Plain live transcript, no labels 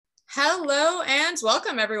Hello and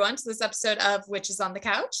welcome everyone to this episode of Witches on the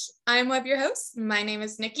Couch. I'm Web, your host. My name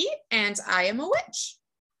is Nikki and I am a witch.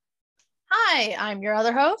 Hi, I'm your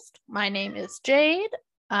other host. My name is Jade.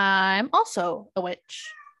 I'm also a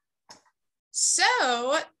witch.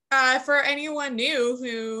 So, for anyone new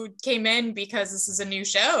who came in because this is a new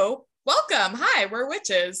show, welcome. Hi, we're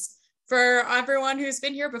witches. For everyone who's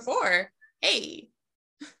been here before, hey.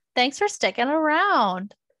 Thanks for sticking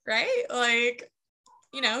around. Right?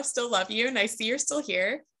 Still love you. Nice that you're still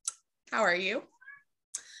here. How are you?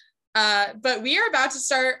 But we are about to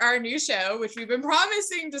start our new show, which we've been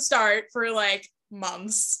promising to start for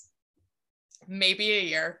months, maybe a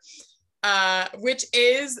year, which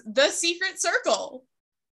is The Secret Circle,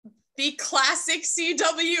 the classic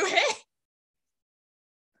CW hit.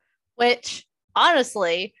 Which,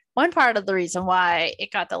 honestly, one part of the reason why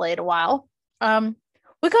it got delayed a while,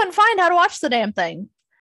 we couldn't find how to watch the damn thing.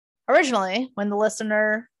 Originally, when the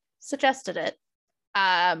listener suggested it,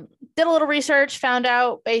 did a little research, found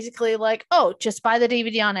out basically just buy the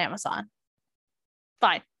DVD on Amazon.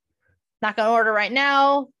 Fine. Not going to order right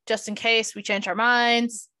now, just in case we change our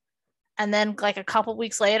minds. And then a couple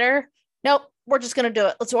weeks later, nope, we're just going to do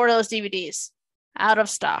it. Let's order those DVDs. Out of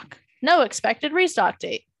stock. No expected restock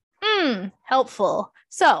date. Helpful.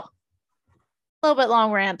 So, a little bit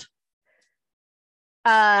long rant.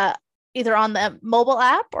 Either on the mobile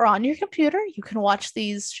app or on your computer, you can watch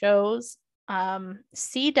these shows.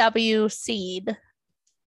 CW Seed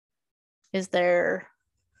is their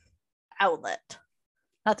outlet.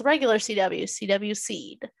 Not the regular CW. CW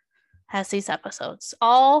Seed has these episodes.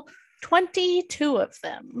 All 22 of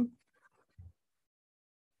them.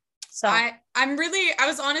 So I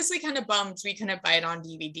was honestly kind of bummed we couldn't buy it on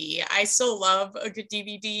DVD. I still love a good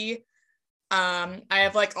DVD. I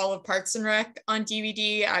have all of Parks and Rec on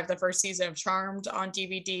DVD. I have the first season of Charmed on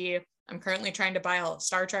DVD. I'm currently trying to buy all of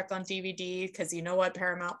Star Trek on DVD because you know what,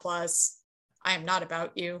 Paramount Plus, I am not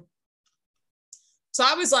about you. So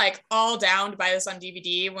I was all down to buy this on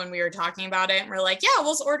DVD when we were talking about it. And we're yeah,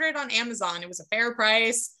 we'll just order it on Amazon. It was a fair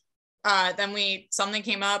price. Then something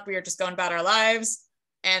came up. We were just going about our lives.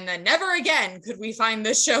 And then never again could we find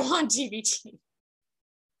this show on DVD.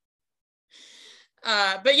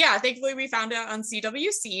 But yeah, thankfully we found it on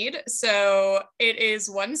CW Seed. So it is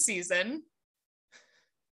one season.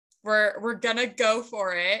 We're gonna go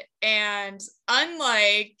for it. And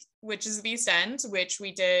unlike Witches of East End, which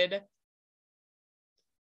we did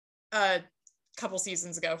a couple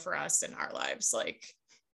seasons ago for us in our lives,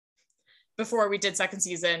 before we did second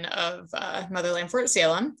season of Motherland Fort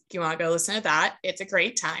Salem, if you want to go listen to that, it's a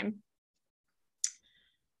great time.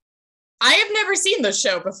 I have never seen this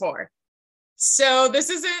show before. So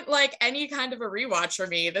this isn't any kind of a rewatch for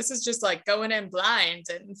me. This is just going in blind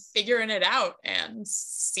and figuring it out and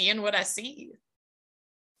seeing what I see.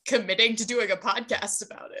 Committing to doing a podcast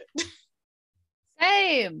about it.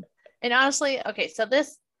 Same. And honestly, okay, so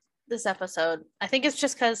this episode, I think it's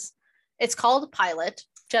just because it's called Pilot.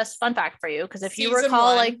 Just fun fact for you, because if you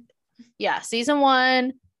recall, season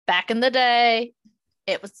 1, back in the day,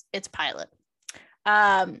 it's Pilot.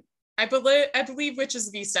 I believe Witches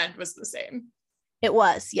of East End was the same. It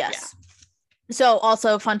was, yes. Yeah. So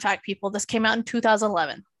also, fun fact, people, this came out in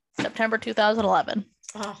 2011, September 2011.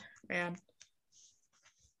 Oh, man.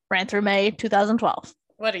 Ran through May 2012.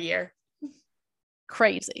 What a year.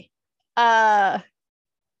 Crazy. So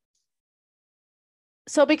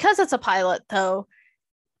because it's a pilot, though,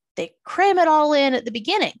 they cram it all in at the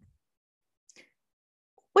beginning,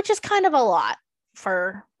 which is kind of a lot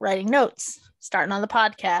for writing notes, starting on the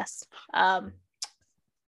podcast. Not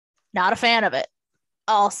a fan of it,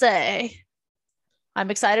 I'll say.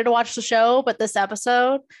 I'm excited to watch the show, but this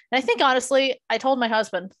episode, and I think honestly, I told my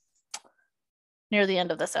husband near the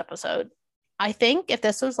end of this episode, I think if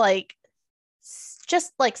this was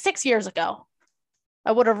just 6 years ago,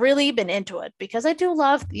 I would have really been into it, because I do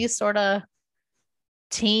love these sort of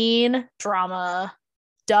teen drama,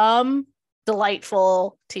 dumb,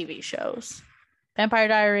 delightful TV shows. Vampire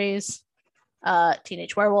Diaries,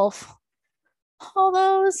 Teenage Werewolf, all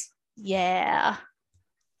those. Yeah.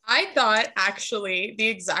 I thought actually the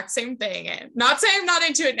exact same thing. And not saying I'm not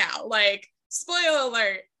into it now. Spoiler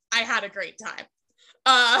alert, I had a great time.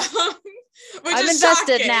 Which I'm is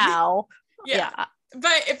invested shocking. Now. Yeah.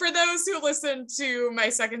 But for those who listened to my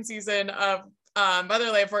second season of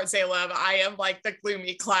Motherland Fort Salem, I am the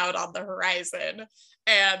gloomy cloud on the horizon.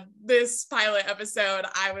 And this pilot episode,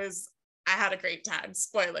 I had a great time.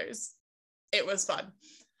 Spoilers. It was fun.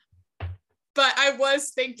 But I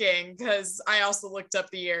was thinking, because I also looked up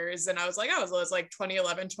the years, and I was it was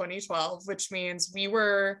 2011, 2012, which means we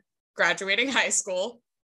were graduating high school.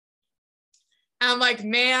 And I'm like,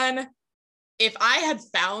 man, if I had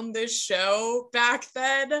found this show back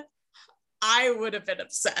then, I would have been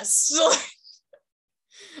obsessed.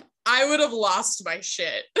 I would have lost my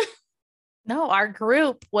shit. No, our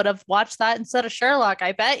group would have watched that instead of Sherlock,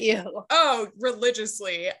 I bet you. Oh,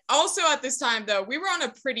 religiously. Also at this time, though, we were on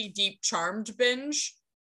a pretty deep Charmed binge.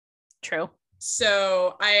 True.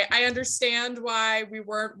 So I understand why we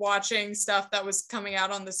weren't watching stuff that was coming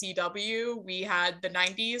out on the CW. We had the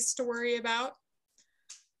 90s to worry about.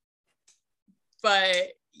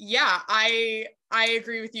 But yeah, I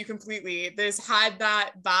agree with you completely. This had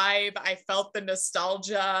that vibe. I felt the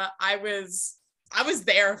nostalgia. I was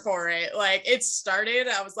there for it. Like, it started,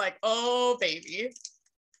 I was like, oh baby,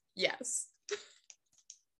 yes.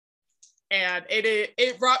 And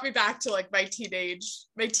it brought me back to like my teenage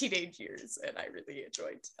years, and I really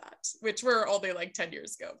enjoyed that, which were only like 10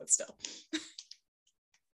 years ago, but still.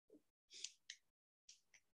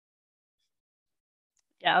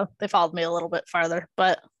 Yeah, they followed me a little bit farther,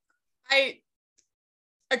 but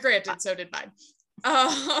granted, so did mine.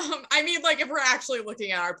 I mean, like, if we're actually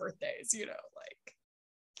looking at our birthdays, you know, like,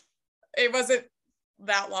 it wasn't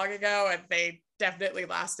that long ago, and they definitely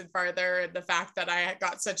lasted farther. And the fact that I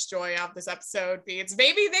got such joy out of this episode means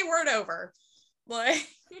maybe they weren't over. Like,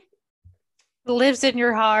 it lives in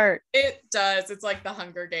your heart. It does. It's like the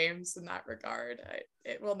Hunger Games in that regard.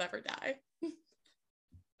 It will never die.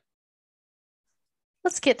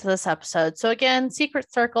 Let's get to this episode. So again,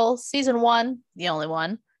 Secret Circle, season 1, the only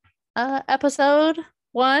one. Episode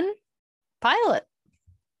 1, pilot.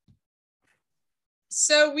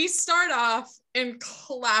 So we start off in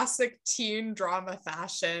classic teen drama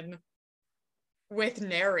fashion with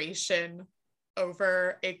narration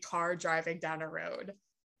over a car driving down a road.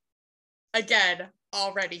 Again,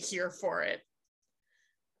 already here for it.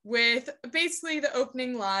 With basically the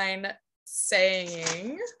opening line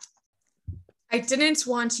saying, "I didn't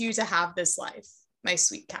want you to have this life, my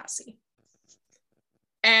sweet Cassie."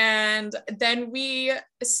 And then we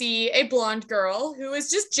see a blonde girl who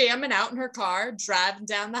is just jamming out in her car, driving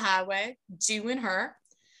down the highway, doing her,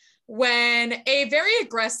 when a very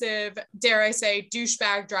aggressive, dare I say,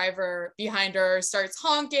 douchebag driver behind her starts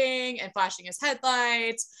honking and flashing his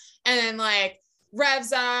headlights, and then like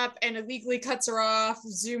revs up and illegally cuts her off,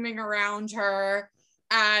 zooming around her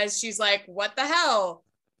as she's like, what the hell?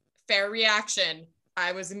 Fair reaction.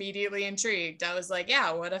 I was immediately intrigued. I was like,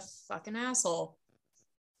 yeah, what a fucking asshole.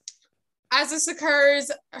 As this occurs,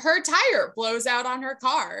 her tire blows out on her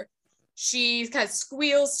car. She kind of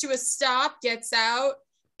squeals to a stop, gets out,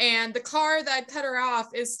 and the car that cut her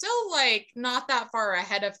off is still like not that far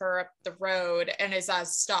ahead of her up the road and is at a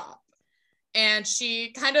stop. And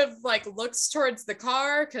she kind of like looks towards the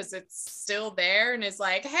car because it's still there and is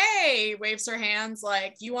like, hey, waves her hands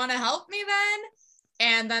like, you want to help me then?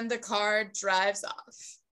 And then the car drives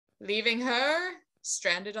off, leaving her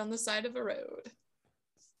stranded on the side of a road.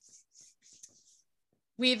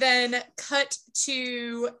 We then cut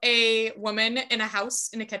to a woman in a house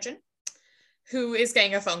in a kitchen who is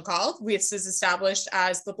getting a phone call. This is established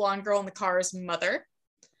as the blonde girl in the car's mother.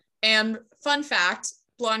 And fun fact,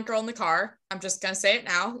 blonde girl in the car, I'm just going to say it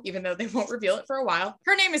now, even though they won't reveal it for a while.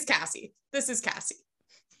 Her name is Cassie. This is Cassie.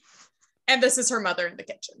 And this is her mother in the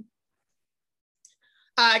kitchen.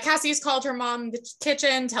 Cassie's called her mom in the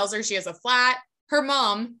kitchen, tells her she has a flat. Her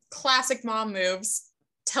mom, classic mom moves,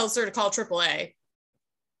 tells her to call AAA.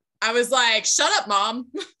 I was like, shut up,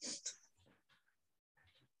 mom.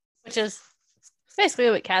 Which is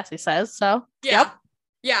basically what Cassie says. So, yeah. Yep.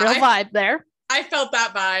 Yeah. Real vibe there. I felt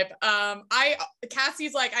that vibe.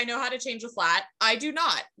 Cassie's like, I know how to change a flat. I do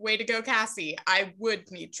not. Way to go, Cassie. I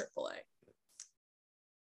would need AAA.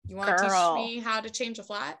 You want to teach me how to change a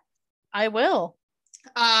flat? I will.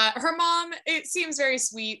 Her mom, it seems very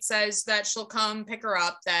sweet, says that she'll come pick her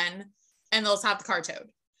up then, and they'll have the car towed.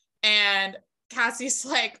 And Cassie's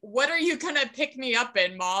like, what are you gonna pick me up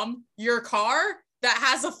in, mom? Your car that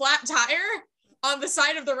has a flat tire on the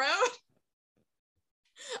side of the road?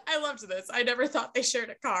 I loved this. I never thought they shared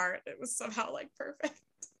a car. It was somehow like perfect.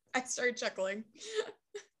 I started chuckling.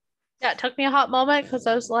 Yeah, it took me a hot moment because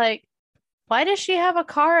I was like, why does she have a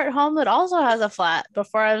car at home that also has a flat?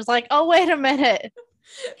 Before I was like, oh, wait a minute.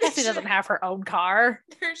 Cassie doesn't have her own car.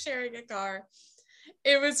 They're sharing a car.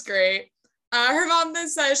 It was great. Her mom then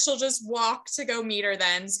says she'll just walk to go meet her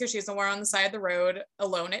then because she's somewhere on the side of the road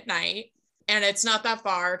alone at night. And it's not that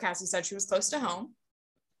far. Cassie said she was close to home.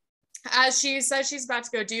 As she says she's about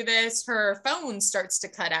to go do this, her phone starts to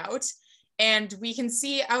cut out. And we can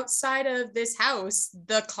see outside of this house,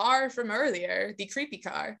 the car from earlier, the creepy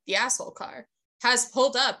car, the asshole car, has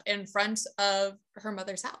pulled up in front of her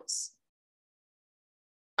mother's house.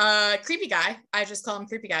 Creepy guy, I just call him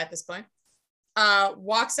creepy guy at this point,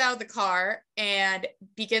 walks out of the car and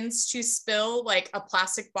begins to spill like a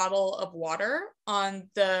plastic bottle of water on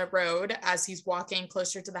the road as he's walking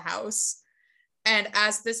closer to the house. And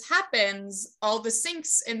as this happens, all the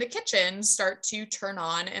sinks in the kitchen start to turn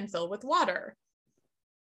on and fill with water.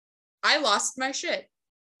 I lost my shit.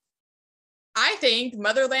 I think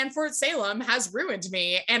Motherland Fort Salem has ruined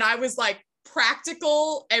me. And I was like,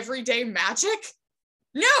 practical everyday magic?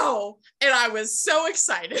 No! And I was so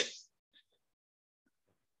excited.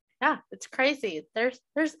 Yeah, it's crazy.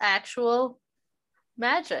 There's actual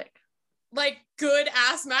magic. Like good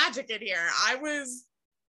ass magic in here.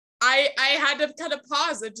 I had to kind of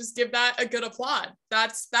pause and just give that a good applaud.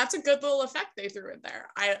 That's a good little effect they threw in there.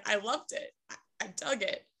 I loved it. I dug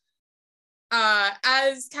it.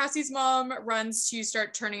 As Cassie's mom runs to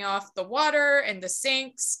start turning off the water and the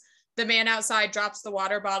sinks, the man outside drops the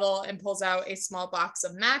water bottle and pulls out a small box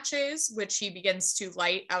of matches, which he begins to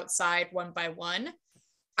light outside one by one.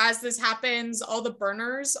 As this happens, all the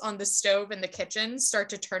burners on the stove in the kitchen start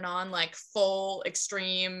to turn on like full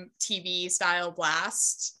extreme TV style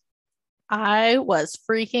blast. I was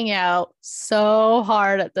freaking out so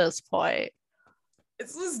hard at this point.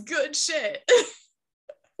 This was good shit.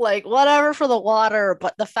 Like, whatever for the water,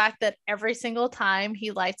 but the fact that every single time he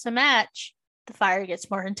lights a match, the fire gets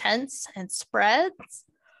more intense and spreads.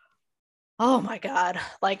 Oh my God.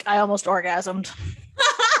 Like, I almost orgasmed.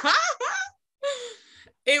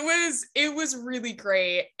 It was really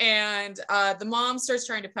great. And the mom starts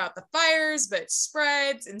trying to put out the fires, but it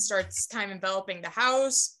spreads and starts kind of enveloping the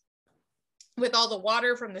house with all the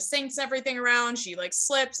water from the sinks, everything around. She like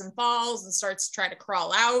slips and falls and starts to try to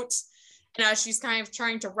crawl out. And as she's kind of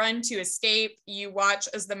trying to run to escape, you watch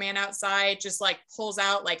as the man outside just like pulls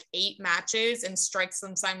out like 8 matches and strikes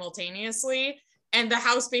them simultaneously. And the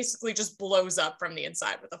house basically just blows up from the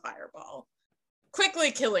inside with a fireball,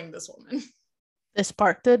 quickly killing this woman. This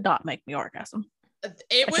part did not make me orgasm. I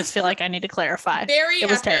just feel like I need to clarify. It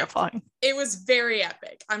was terrifying. It was very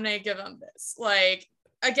epic. I'm going to give them this. Like,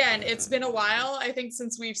 again, it's been a while, I think,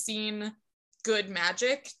 since we've seen good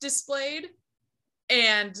magic displayed.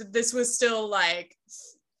 And this was still like,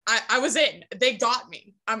 I was in. They got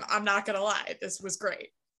me. I'm not going to lie. This was great.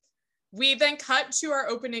 We then cut to our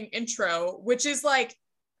opening intro, which is like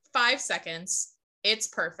 5 seconds. It's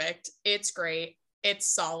perfect. It's great.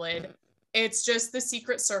 It's solid. It's just the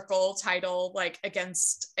Secret Circle title, like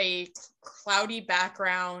against a cloudy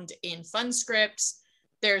background in fun script.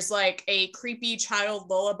 There's like a creepy child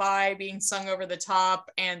lullaby being sung over the top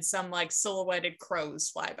and some like silhouetted crows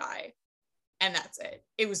fly by. And that's it.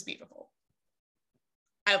 It was beautiful.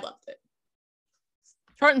 I loved it.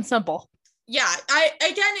 Short and simple. Yeah,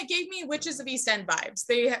 it gave me Witches of East End vibes.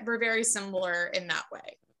 They were very similar in that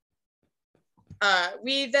way.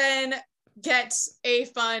 We then get a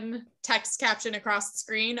fun text caption across the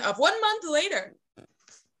screen of 1 month later.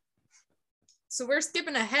 So we're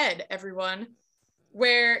skipping ahead, everyone,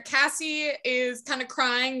 where Cassie is kind of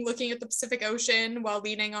crying, looking at the Pacific Ocean while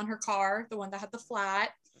leaning on her car, the one that had the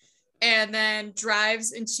flat, and then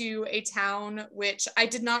drives into a town, which I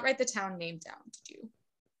did not write the town name down. Did you?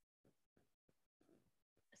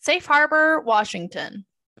 Safe Harbor, Washington.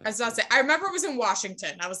 I was about to say, I remember it was in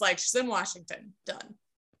Washington. I was like, she's in Washington. Done.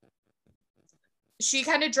 She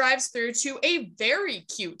kind of drives through to a very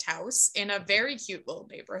cute house in a very cute little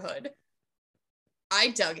neighborhood. I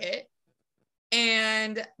dug it.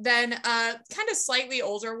 And then a kind of slightly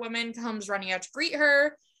older woman comes running out to greet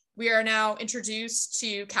her. We are now introduced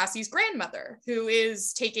to Cassie's grandmother, who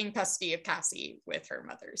is taking custody of Cassie with her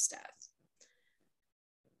mother's death.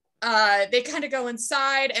 They kind of go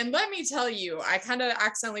inside, and let me tell you, I kind of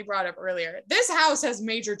accidentally brought up earlier, this house has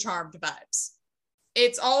major Charmed vibes.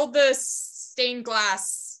 It's all the stained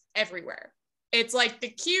glass everywhere. It's like the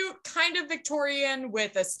cute kind of Victorian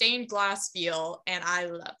with a stained glass feel, and I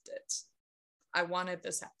loved it. I wanted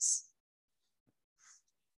this house.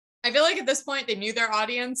 I feel like at this point they knew their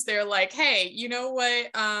audience. They're like, hey, you know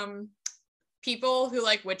what people who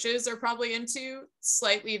like witches are probably into?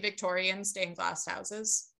 Slightly Victorian stained glass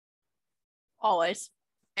houses. Always.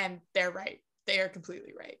 And they're right. They are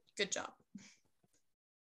completely right. Good job.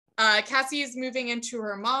 Cassie is moving into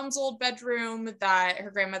her mom's old bedroom that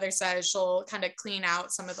her grandmother says she'll kind of clean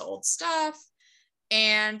out some of the old stuff.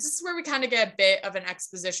 And this is where we kind of get a bit of an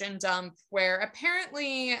exposition dump where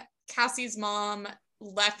apparently Cassie's mom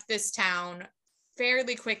left this town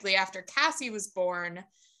fairly quickly after Cassie was born,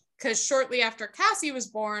 because shortly after Cassie was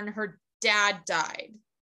born, her dad died.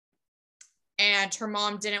 And her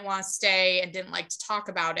mom didn't want to stay and didn't like to talk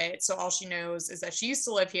about it. So all she knows is that she used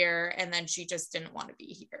to live here and then she just didn't want to be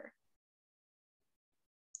here.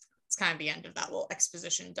 kind of the end of that little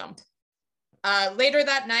exposition dump. Later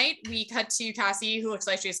that night, we cut to Cassie, who looks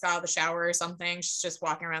like she just got out of the shower or something. She's just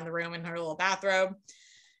walking around the room in her little bathrobe.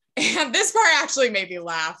 And this part actually made me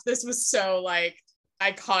laugh. This was so like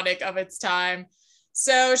iconic of its time.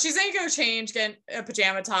 So she's gonna go change, get a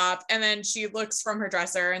pajama top, and then she looks from her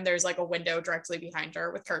dresser and there's like a window directly behind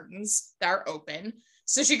her with curtains that are open.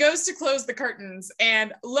 So she goes to close the curtains,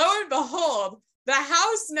 and lo and behold, the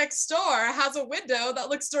house next door has a window that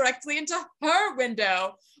looks directly into her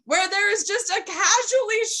window, where there is just a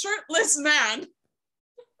casually shirtless man.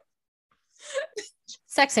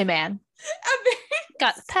 Sexy man.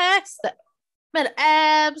 Got the pecs, the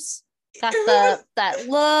abs, got that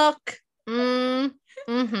look. Mm-hmm.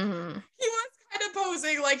 He was kind of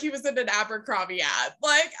posing like he was in an Abercrombie ad.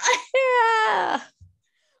 Like, I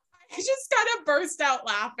just kind of burst out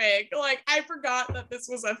laughing. Like, I forgot that this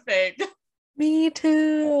was a thing. Me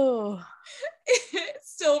too. It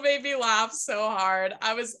still made me laugh so hard.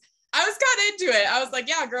 I was kind of into it. I was like,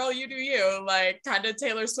 yeah, girl, you do you. Like, kind of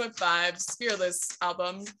Taylor Swift vibes. Fearless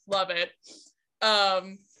album. Love it.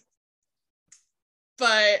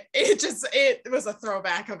 But it was a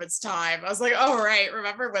throwback of its time. I was like, oh, right.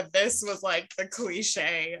 Remember when this was like the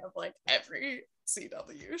cliche of like every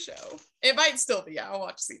CW show? It might still be. I don't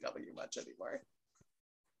watch CW much anymore.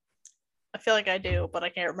 I feel like I do, but I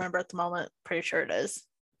can't remember at the moment. Pretty sure it is.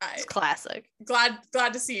 It's classic. Glad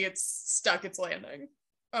to see it's stuck its landing.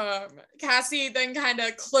 Cassie then kind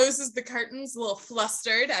of closes the curtains, a little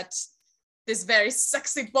flustered at this very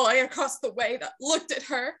sexy boy across the way that looked at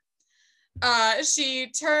her. She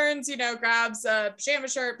turns, grabs a pajama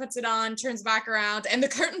shirt, puts it on, turns back around, and the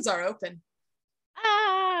curtains are open.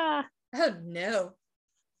 Ah! Oh no.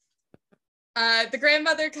 The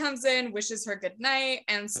grandmother comes in, wishes her good night,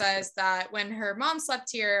 and says that when her mom slept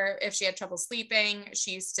here, if she had trouble sleeping,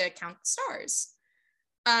 she used to count the stars.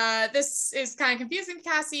 This is kind of confusing to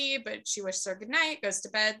Cassie, but she wishes her good night, goes to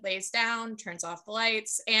bed, lays down, turns off the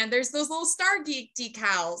lights, and there's those little Star Geek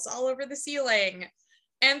decals all over the ceiling.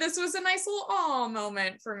 And this was a nice little aw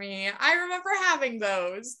moment for me. I remember having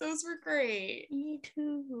those. Those were great. Me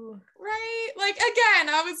too. Right? Like, again,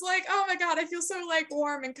 I was like, oh my God, I feel so like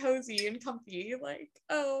warm and cozy and comfy. Like,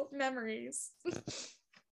 oh, memories.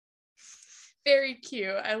 Very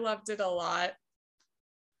cute. I loved it a lot.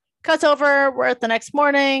 Cuts over. We're at the next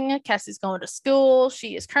morning. Cassie's going to school.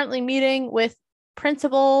 She is currently meeting with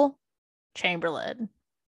Principal Chamberlain,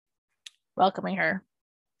 welcoming her.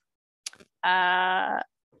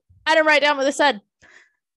 I didn't write down what they said.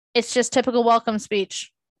 It's just typical welcome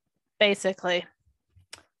speech, basically.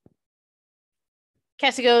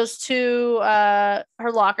 Cassie goes to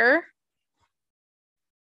her locker.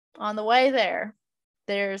 On the way there,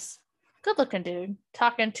 there's good-looking dude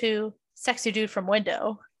talking to sexy dude from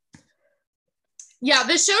window. Yeah,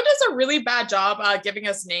 this show does a really bad job giving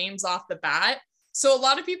us names off the bat. So a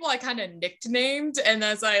lot of people I kind of nicknamed, and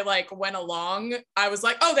as I like went along, I was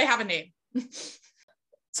like, oh, they have a name.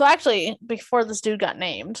 So actually, before this dude got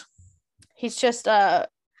named, he's just a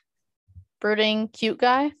brooding cute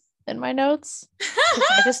guy in my notes.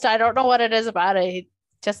 I don't know what it is about it. He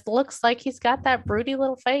just looks like he's got that broody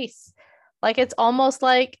little face. Like it's almost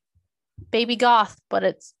like Baby Goth, but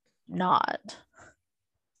it's not.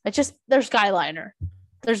 There's guyliner.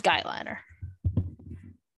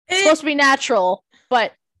 It's supposed to be natural,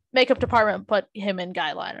 but makeup department put him in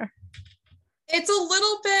guyliner. It's a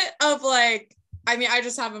little bit of like, I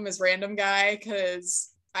just have him as random guy because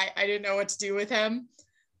I didn't know what to do with him.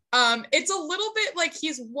 It's a little bit like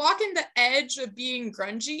he's walking the edge of being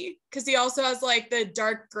grungy because he also has like the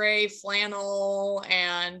dark gray flannel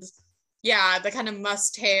and yeah, the kind of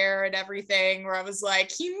mussed hair and everything where I was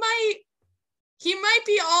like, he might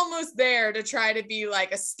be almost there to try to be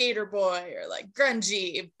like a skater boy or like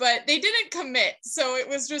grungy, but they didn't commit. So it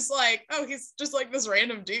was just like, oh, he's just like this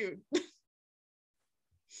random dude.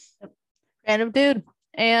 Random dude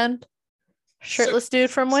and shirtless dude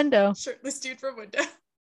from window. Shirtless dude from window.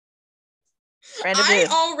 Random I dude.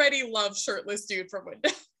 already love shirtless dude from window.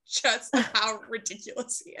 Just how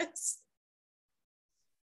ridiculous he is.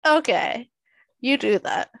 Okay, you do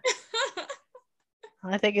that.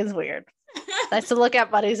 I think it's weird. Nice to look at,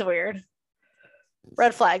 but he's weird.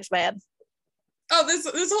 Red flags, man. Oh,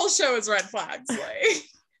 this whole show is red flags.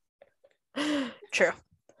 Like. True.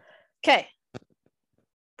 Okay.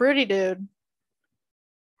 Broody dude.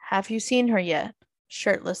 Have you seen her yet?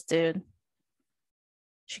 Shirtless dude.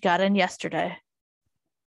 She got in yesterday.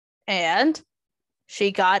 And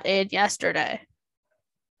she got in yesterday.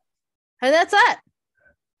 And that's that.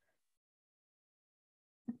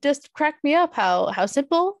 Just cracked me up how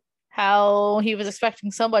simple, how he was expecting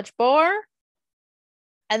so much more.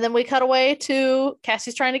 And then we cut away to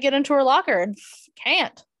Cassie's trying to get into her locker and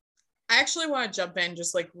can't. I actually want to jump in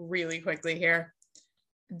just like really quickly here.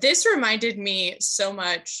 This reminded me so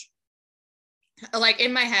much, like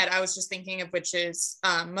in my head, I was just thinking of Witches,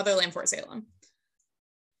 Motherland Fort Salem.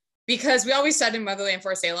 Because we always said in Motherland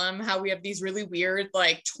Fort Salem how we have these really weird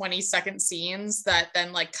like 20-second scenes that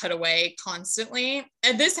then like cut away constantly.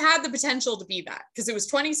 And this had the potential to be that because it was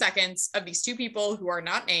 20 seconds of these two people who are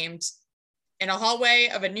not named in a hallway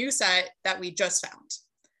of a new set that we just found.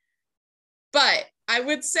 But I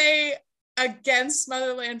would say against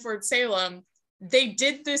Motherland Fort Salem, they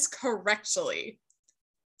did this correctly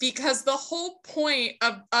because the whole point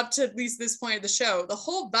of up to at least this point of the show, the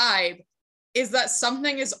whole vibe is that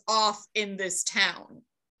something is off in this town.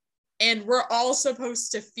 And we're all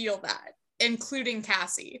supposed to feel that, including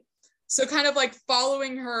Cassie. So kind of like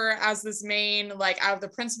following her as this main, like out of the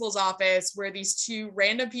principal's office where these two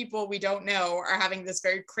random people we don't know are having this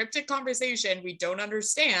very cryptic conversation we don't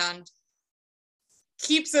understand,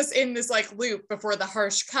 keeps us in this like loop before the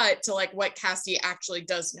harsh cut to like what Cassie actually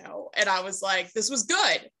does know. And I was like, this was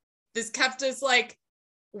good. This kept us like,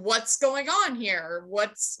 what's going on here?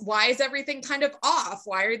 Why is everything kind of off?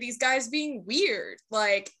 Why are these guys being weird?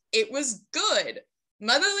 Like, it was good.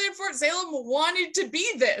 Motherland Fort Salem wanted to be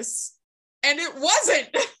this, and it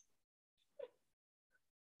wasn't. This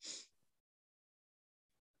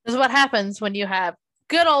is what happens when you have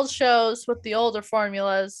good old shows with the older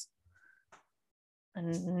formulas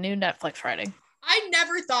and new Netflix writing. I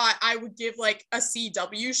never thought I would give like a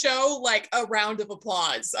CW show like a round of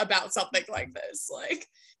applause about something like this. Like,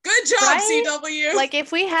 good job, right? CW. Like,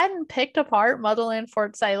 if we hadn't picked apart Motherland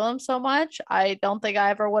Fort Salem so much, I don't think I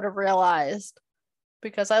ever would have realized.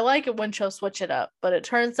 Because I like it when shows switch it up, but it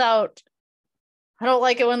turns out I don't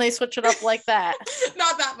like it when they switch it up like that.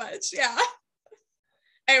 Not that much, yeah.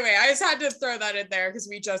 Anyway, I just had to throw that in there because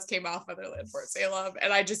we just came off Motherland Fort Salem,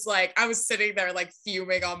 and I just like, I was sitting there like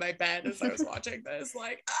fuming on my bed as I was watching this,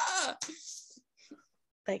 like, ah.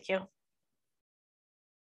 Thank you.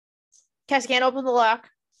 Cassie can't open the lock.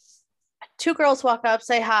 Two girls walk up,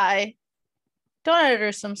 say hi, don't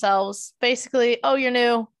introduce themselves. Basically, oh, you're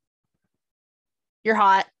new. You're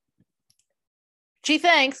hot. Gee,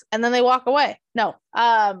 thanks. And then they walk away. No.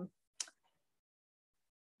 The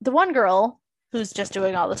one girl who's just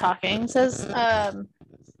doing all the talking says,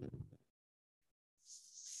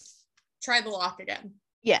 try the lock again.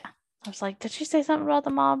 Yeah. I was like, did she say something about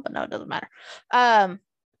the mom? But no, it doesn't matter.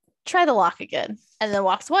 Try the lock again. And then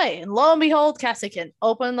walks away. And lo and behold, Cassie can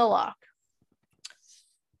open the lock.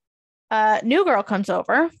 New girl comes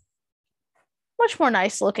over. Much more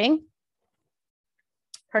nice looking.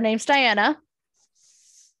 Her name's Diana.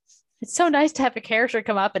 It's so nice to have a character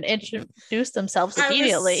come up and introduce themselves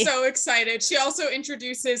immediately. I was so excited. She also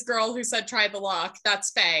introduces girl who said try the lock.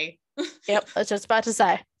 That's Faye. Yep, I was just about to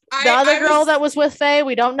say. The other girl that was with Faye,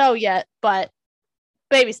 we don't know yet, but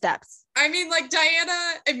baby steps. I mean, like,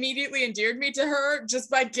 Diana immediately endeared me to her just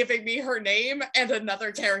by giving me her name and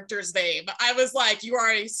another character's name. I was like, you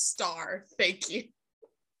are a star. Thank you.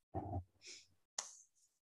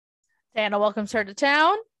 Diana welcomes her to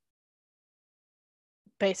town.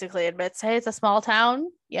 Basically admits, hey, it's a small town.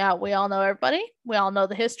 Yeah, we all know everybody. We all know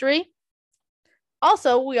the history.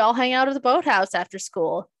 Also, we all hang out at the boathouse after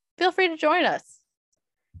school. Feel free to join us.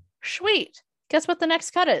 Sweet. Guess what the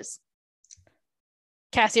next cut is?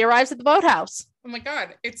 Cassie arrives at the boathouse. Oh my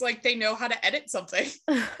god, it's like they know how to edit something.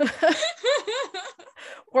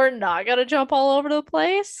 We're not gonna jump all over the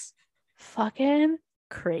place. Fucking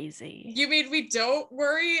crazy. You mean we don't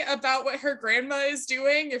worry about what her grandma is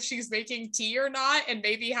doing, if she's making tea or not, and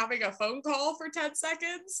maybe having a phone call for 10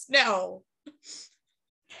 seconds? No.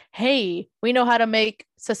 Hey, we know how to make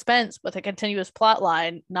suspense with a continuous plot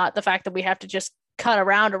line, not the fact that we have to just cut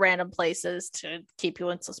around to random places to keep you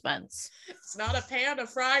in suspense. It's not a pan of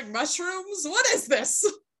frying mushrooms. What is this?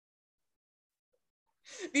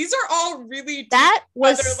 These are all really deep that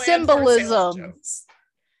was Motherland symbolism.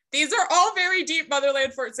 These are all very deep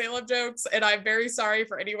Motherland Fort Salem jokes, and I'm very sorry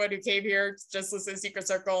for anyone who came here to just listen to Secret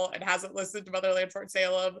Circle and hasn't listened to Motherland Fort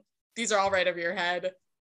Salem. These are all right over your head.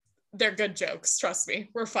 They're good jokes, trust me.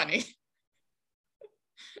 We're funny.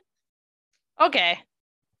 Okay.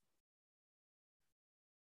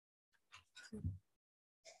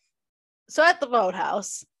 So at the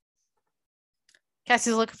boathouse,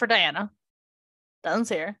 Cassie's looking for Diana. Doesn't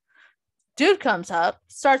see her. Dude comes up,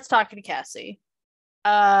 starts talking to Cassie.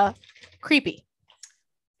 Creepy.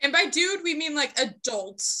 And by dude, we mean like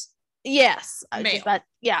adults. Yes. Male.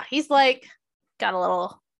 Yeah, he's like got a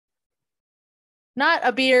little, not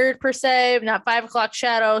a beard per se, not 5 o'clock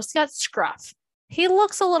shadows. He's got scruff. He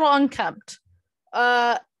looks a little unkempt.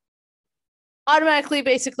 automatically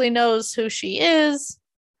basically knows who she is,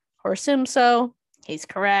 or assumes so. He's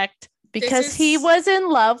correct. Because he was in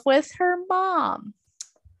love with her mom.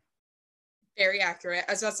 Very accurate.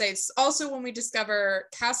 I was about to say, it's also when we discover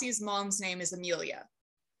Cassie's mom's name is Amelia.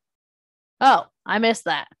 Oh, I missed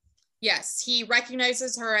that. Yes, he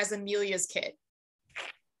recognizes her as Amelia's kid.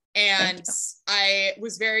 And I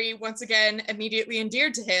was once again, immediately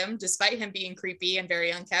endeared to him, despite him being creepy and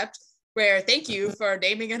very unkept, where thank you for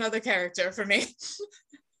naming another character for me.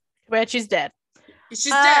 But she's dead. She's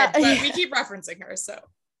dead, but we keep referencing her, so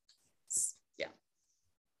yeah.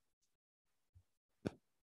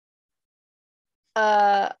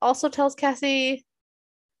 Also tells Cassie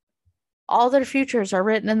all their futures are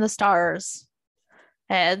written in the stars.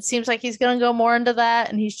 And it seems like he's going to go more into that,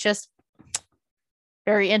 and he's just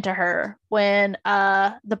very into her. When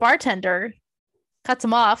the bartender cuts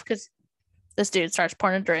him off because this dude starts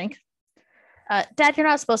pouring a drink. Dad, you're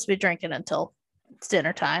not supposed to be drinking until it's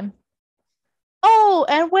dinner time. Oh,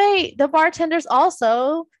 and wait, the bartender's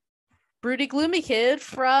also broody, gloomy kid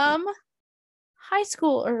from high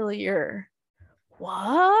school earlier.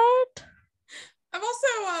 What? I'm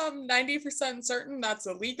also 90% certain that's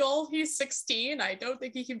illegal. He's 16. I don't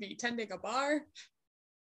think he can be tending a bar.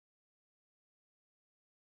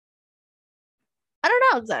 I don't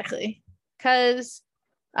know exactly, because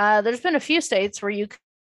there's been a few states where you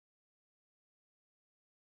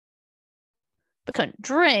couldn't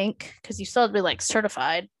drink because you still had to be like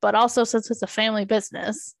certified, but also since it's a family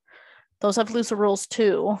business, those have looser rules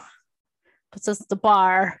too. But since it's a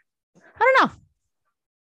bar, I don't know.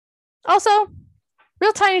 Also,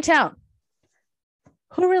 real tiny town.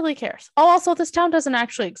 Who really cares? Oh, also, this town doesn't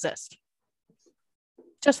actually exist.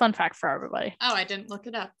 Just fun fact for everybody. Oh, I didn't look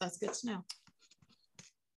it up. That's good to know.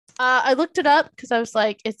 I looked it up because I was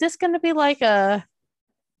like, is this going to be like a...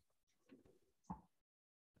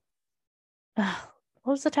 what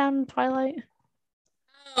was the town in Twilight?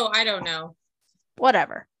 Oh, I don't know.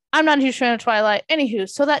 Whatever. I'm not a huge fan of Twilight. Anywho,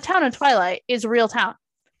 so that town in Twilight is a real town.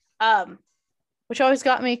 Which always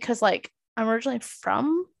got me because, like, I'm originally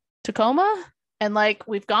from Tacoma, and, like,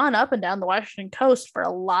 we've gone up and down the Washington coast for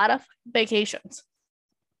a lot of vacations.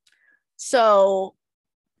 So,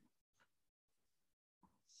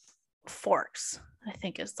 Forks, I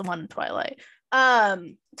think, is the one in Twilight.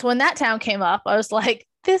 So when that town came up, I was like,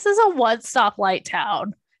 this is a one-stop light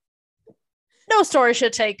town. No story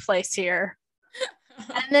should take place here.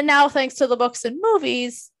 And then now, thanks to the books and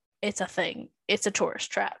movies, it's a thing. It's a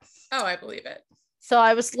tourist trap. Oh, I believe it. So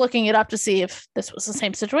I was looking it up to see if this was the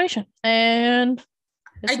same situation. And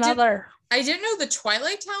it's not there. I didn't know the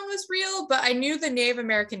Twilight Town was real, but I knew the Native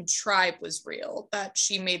American tribe was real, that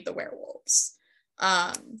she made the werewolves.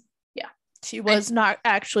 Yeah. She was not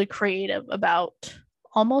actually creative about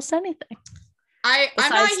almost anything. I'm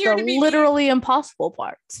not here to be literally impossible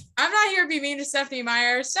parts. I'm not here to be mean to Stephenie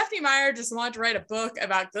Meyer. Stephenie Meyer just wanted to write a book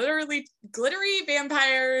about glittery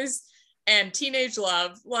vampires and teenage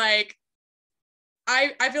love. Like,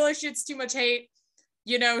 I feel like she gets too much hate.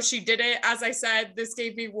 You know, she did it. As I said, this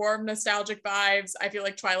gave me warm, nostalgic vibes. I feel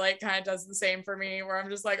like Twilight kind of does the same for me, where I'm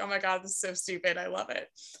just like, oh my God, this is so stupid. I love it.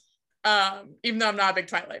 Even though I'm not a big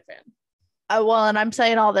Twilight fan. Well, and I'm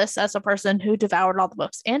saying all this as a person who devoured all the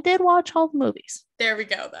books and did watch all the movies. There we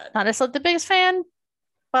go, then. Not necessarily the biggest fan,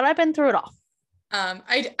 but I've been through it all.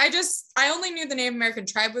 I only knew the Native American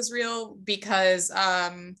tribe was real because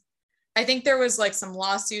I think there was like some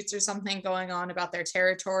lawsuits or something going on about their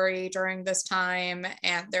territory during this time,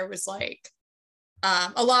 and there was like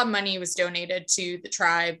a lot of money was donated to the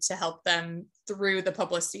tribe to help them through the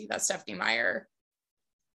publicity that Stephenie Meyer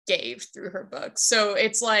gave through her book. So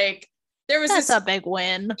it's like that's a big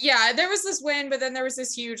win. Yeah, there was this win, but then there was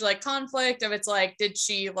this huge like conflict of, it's like, did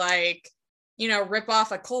she like, you know, rip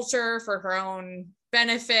off a culture for her own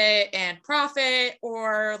benefit and profit,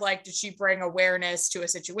 or like, did she bring awareness to a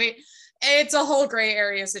situation? It's a whole gray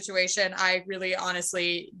area situation. I really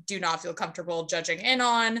honestly do not feel comfortable judging in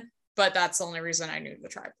on, but that's the only reason I knew the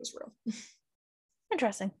tribe was real.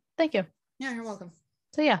 Interesting. Thank you. Yeah, you're welcome.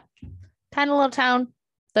 So yeah, tiny little town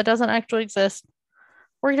that doesn't actually exist.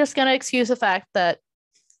 We're just going to excuse the fact that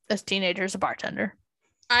this teenager is a bartender.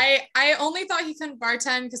 I only thought he couldn't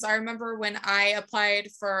bartend because I remember when I applied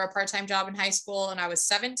for a part-time job in high school and I was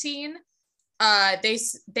 17,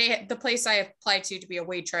 the place I applied to be a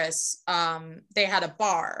waitress, they had a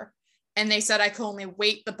bar, and they said I could only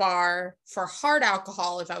wait the bar for hard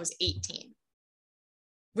alcohol if I was 18.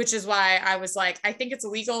 Which is why I was like, I think it's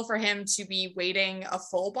illegal for him to be waiting a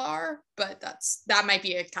full bar, but that might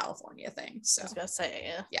be a California thing. So I was gonna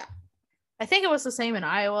say, yeah. I think it was the same in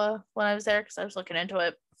Iowa when I was there because I was looking into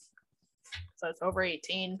it. So it's over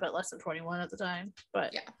 18, but less than 21 at the time.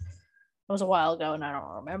 But yeah, it was a while ago and I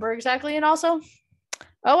don't remember exactly. And also,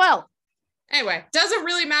 oh well. Anyway, doesn't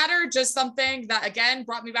really matter. Just something that, again,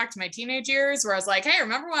 brought me back to my teenage years where I was like, hey,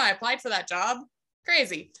 remember when I applied for that job?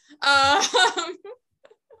 Crazy. Funny.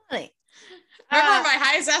 Remember my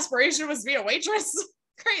highest aspiration was to be a waitress?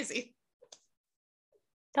 Crazy.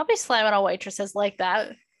 Don't be slamming on waitresses like that.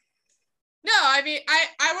 No, I mean,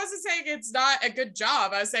 I wasn't saying it's not a good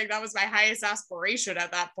job. I was saying that was my highest aspiration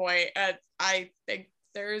at that point. I think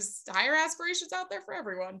there's higher aspirations out there for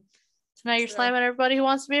everyone. So now you're slamming everybody who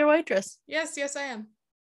wants to be a waitress. Yes, I am.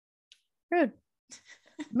 Rude.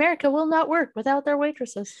 America will not work without their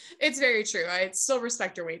waitresses. It's very true. I still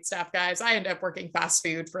respect your wait staff, guys. I ended up working fast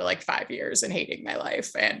food for like 5 years and hating my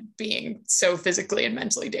life and being so physically and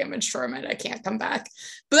mentally damaged from it. I can't come back.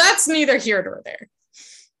 But that's neither here nor there.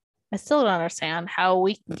 I still don't understand how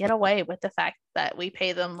we can get away with the fact that we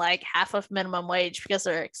pay them like half of minimum wage because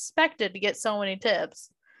they're expected to get so many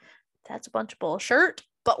tips. That's a bunch of bullshit.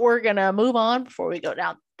 But we're going to move on before we go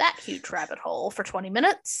down that huge rabbit hole for 20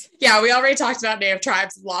 minutes. Yeah, we already talked about Native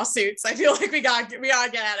tribes and lawsuits. I feel like we gotta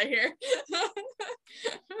get out of here.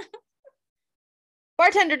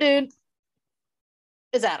 Bartender dude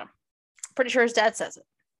is Adam. Pretty sure his dad says it.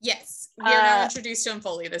 Yes, we are now introduced to him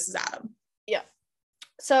fully. This is Adam. Yeah.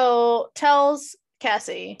 So tells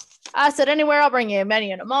Cassie, I said anywhere, I'll bring you a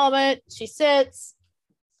menu in a moment. She sits.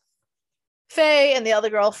 Faye and the other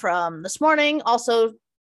girl from this morning also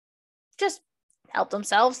just help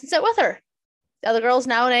themselves and sit with her. The other girl is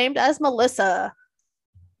now named as Melissa.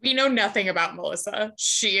 We know nothing about Melissa.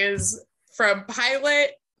 She is from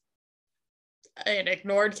pilot, an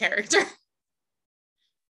ignored character.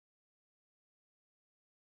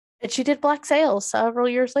 And she did Black Sails several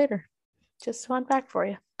years later. Just a fun fact for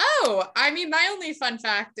you. Oh, I mean, my only fun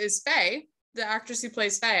fact is Faye, the actress who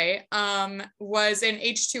plays Faye, was in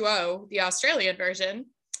H2O, the Australian version,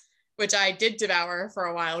 which I did devour for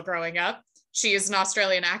a while growing up. She is an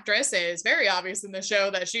Australian actress. It is very obvious in the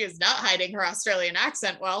show that she is not hiding her Australian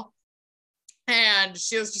accent well. And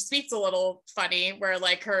she just speaks a little funny, where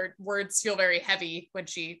like her words feel very heavy when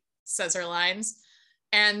she says her lines.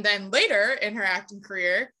 And then later in her acting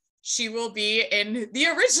career, she will be in The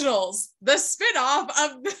Originals, the spinoff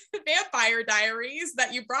of the Vampire Diaries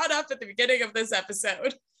that you brought up at the beginning of this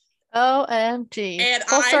episode. OMG. And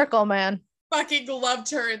Full circle, man. Fucking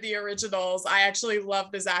loved her in The Originals. I actually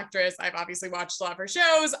love this actress. I've obviously watched a lot of her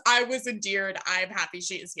shows. I was endeared. I'm happy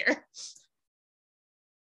she is here.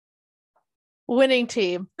 Winning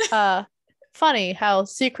team. Funny how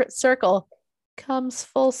Secret Circle comes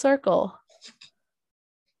full circle.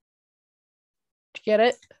 Did you get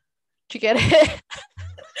it? Did you get it?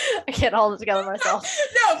 I can't hold it together myself.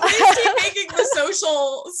 No, please keep making the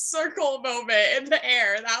social circle moment in the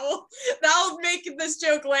air. That'll make this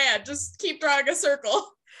joke land. Just keep drawing a circle.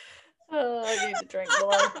 Oh, I need to drink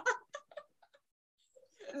more.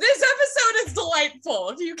 This episode is delightful,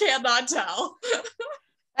 if you cannot tell.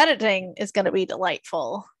 Editing is going to be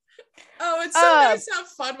delightful. Oh, it's so nice to have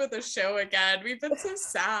fun with the show again. We've been so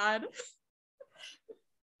sad.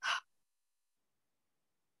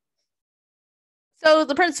 So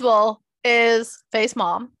the principal is Faye's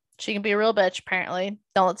mom. She can be a real bitch, apparently.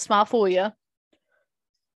 Don't let the smile fool you.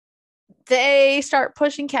 They start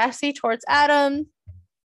pushing Cassie towards Adam,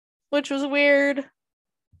 which was weird.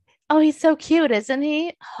 Oh, he's so cute, isn't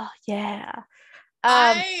he? Oh, yeah.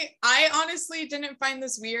 I honestly didn't find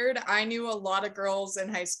this weird. I knew a lot of girls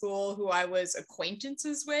in high school who I was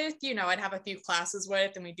acquaintances with. You know, I'd have a few classes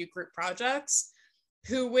with and we do group projects,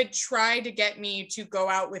 who would try to get me to go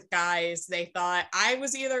out with guys they thought I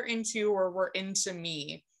was either into or were into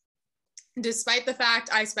me, despite the fact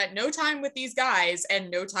I spent no time with these guys and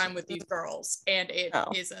no time with these girls. And it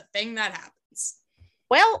is a thing that happens.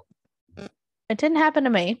 Well, it didn't happen to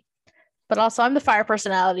me, but also I'm the fire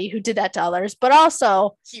personality who did that to others, but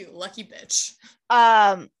also cute, lucky bitch.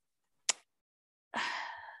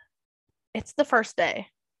 It's the first day.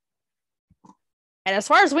 And as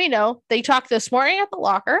far as we know, they talked this morning at the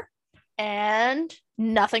locker and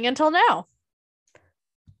nothing until now.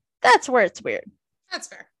 That's where it's weird. That's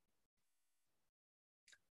fair.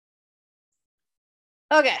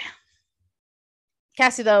 Okay.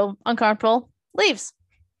 Cassie, though, uncomfortable, leaves.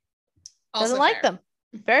 Also doesn't like fair. them.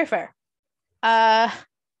 Very fair.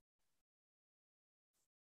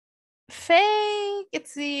 Faye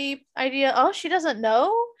gets the idea. Oh, she doesn't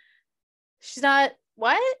know. She's not.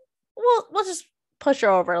 What? We'll just push her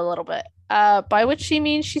over a little bit. By which she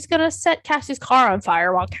means she's gonna set Cassie's car on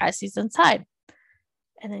fire while Cassie's inside,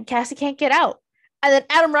 and then Cassie can't get out. And then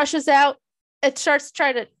Adam rushes out and starts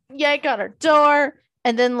trying to yank on her door.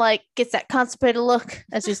 and then like gets that constipated look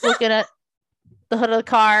as he's looking at the hood of the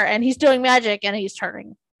car, and he's doing magic, and he's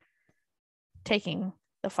taking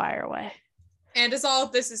the fire away. And as all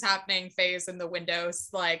of this is happening, Faye's in the windows,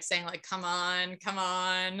 like saying, like, come on, come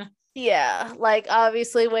on. Yeah, like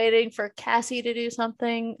obviously waiting for Cassie to do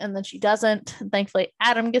something, and then she doesn't. And thankfully,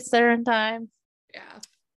 Adam gets there in time. Yeah.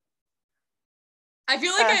 I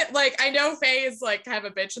feel like I know Faye is like kind of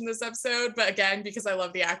a bitch in this episode, but again, because I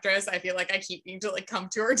love the actress, I feel like I keep needing to like come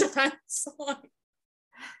to her defense.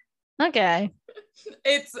 Okay.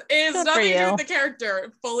 It's Good nothing to do you. with the character.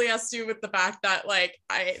 It fully has to do with the fact that like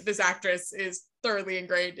this actress is thoroughly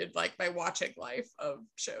ingrained in like my watching life of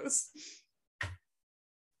shows.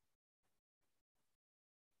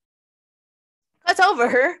 Cuts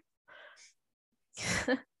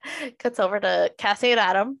over to Cassie and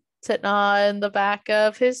Adam sitting on the back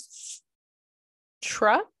of his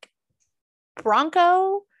truck,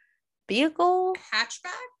 Bronco, vehicle,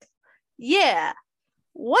 Hatchback? Yeah,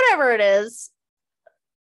 whatever it is.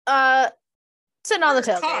 Sitting on the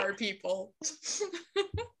tailgate. Car, people.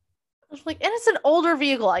 Like, and it's an older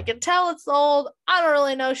vehicle. I can tell it's old. I don't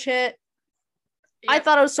really know shit. Yep. I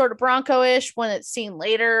thought it was sort of Bronco-ish when it's seen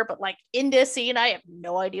later, but like in this scene, I have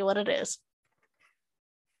no idea what it is.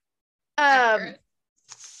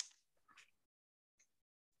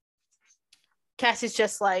 Cassie's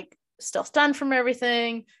just like still stunned from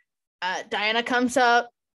everything. Diana comes up.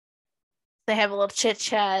 They have a little chit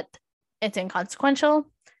chat. It's inconsequential.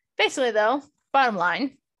 Basically, though, bottom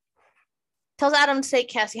line, tells Adam to take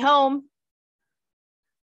Cassie home.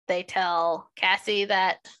 They tell Cassie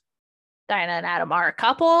that Diana and Adam are a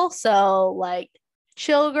couple. So, like,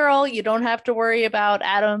 chill, girl. You don't have to worry about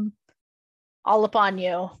Adam all up on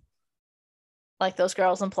you, like those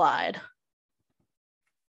girls implied.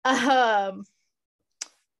 Adam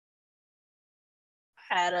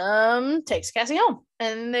takes Cassie home,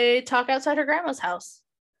 and they talk outside her grandma's house.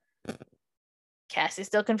 Cassie's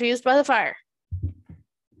still confused by the fire.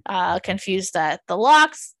 Confused that the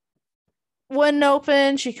locks wouldn't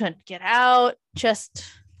open. She couldn't get out. Just,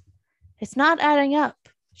 it's not adding up.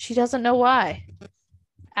 She doesn't know why.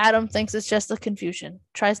 Adam thinks it's just the confusion.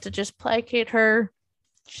 Tries to just placate her.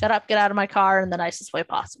 Shut up, get out of my car in the nicest way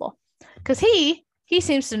possible. Because he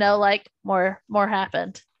seems to know, like, more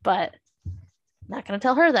happened. But not going to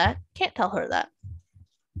tell her that. Can't tell her that.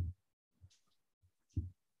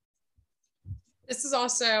 This is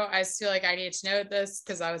also, I feel like I need to know this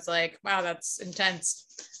because I was like, wow, that's intense.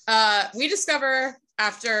 We discover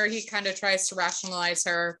after he kind of tries to rationalize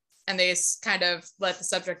her and they kind of let the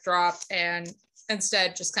subject drop and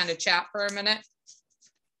instead just kind of chat for a minute.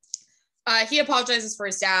 He apologizes for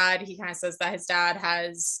his dad. He kind of says that his dad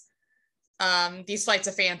has these flights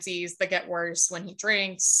of fancies that get worse when he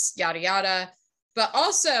drinks, yada, yada. But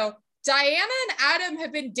also, Diana and Adam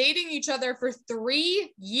have been dating each other for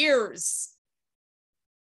 3 years.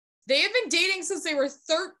 They have been dating since they were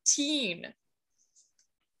 13.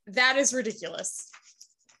 That is ridiculous.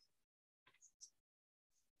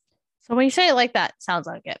 So when you say it like that, it sounds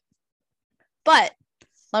like it. But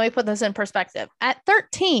let me put this in perspective. At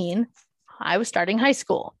 13, I was starting high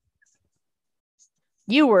school.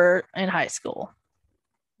 You were in high school.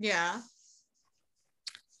 Yeah.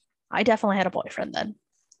 I definitely had a boyfriend then.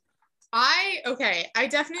 I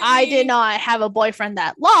did not have a boyfriend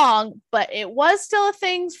that long, but it was still a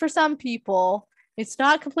thing for some people. It's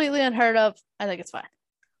not completely unheard of. I think it's fine.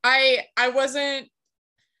 I wasn't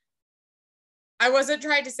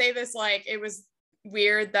trying to say this like it was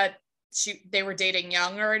weird that they were dating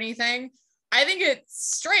young or anything. I think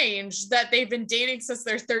it's strange that they've been dating since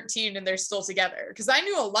they're 13 and they're still together. Because I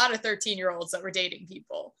knew a lot of 13-year-olds that were dating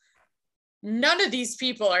people. None of these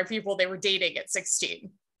people are people they were dating at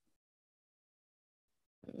 16.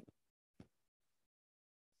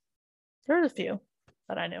 There's a few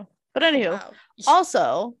that I knew. But anywho, wow.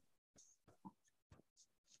 Also,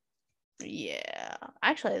 yeah,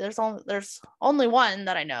 actually, there's only one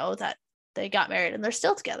that I know that they got married and they're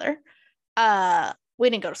still together. We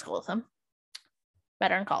didn't go to school with them.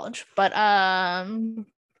 Met her in college. But,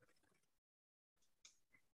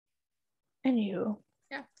 anywho.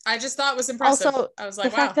 Yeah, I just thought it was impressive. Also, I was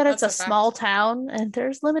like, the fact that it's a small town and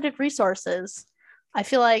there's limited resources, I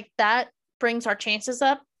feel like that brings our chances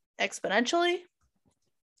up exponentially.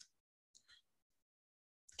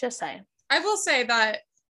 Just saying. I will say that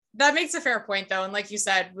makes a fair point though, and like you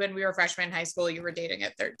said, when we were freshmen in high school you were dating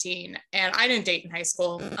at 13 and I didn't date in high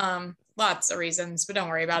school. Lots of reasons, but don't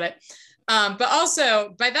worry about it. But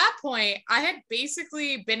also by that point I had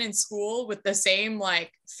basically been in school with the same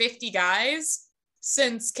like 50 guys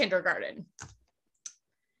since kindergarten.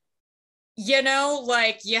 you know,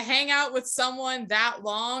 like you hang out with someone that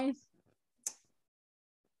long,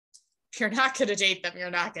 if you're not going to date them,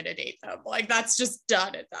 you're not going to date them. Like that's just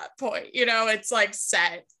done at that point. You know, it's like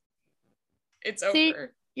set. It's See,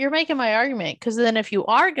 over. you're making my argument, because then if you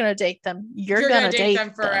are going to date them, you're going to date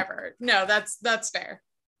them forever. No, that's fair.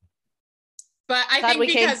 But I think we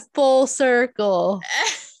because came full circle.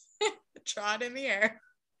 trot in the air.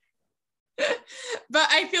 But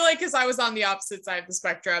I feel like because I was on the opposite side of the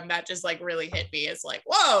spectrum, that just like really hit me as like,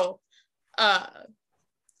 whoa.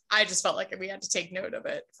 I just felt like we had to take note of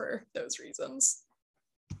it for those reasons.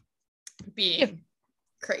 Being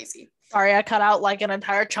crazy. Sorry, I cut out like an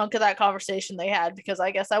entire chunk of that conversation they had because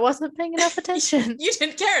I guess I wasn't paying enough attention. You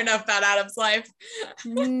didn't care enough about Adam's life.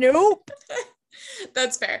 Nope.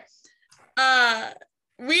 That's fair.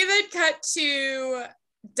 We then cut to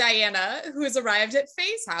Diana, who has arrived at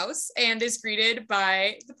Faye's house and is greeted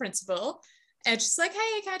by the principal. And she's like,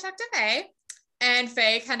 hey, can I talk to Faye? And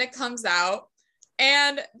Faye kind of comes out.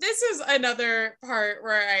 And this is another part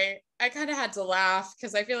where I kind of had to laugh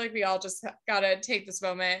because I feel like we all just got to take this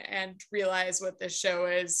moment and realize what this show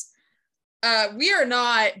is. We are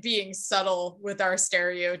not being subtle with our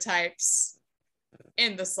stereotypes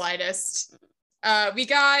in the slightest. We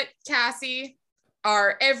got Cassie,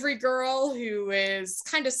 our every girl who is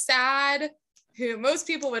kind of sad, who most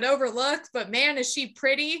people would overlook, but man, is she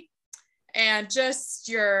pretty. And just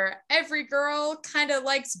your every girl kind of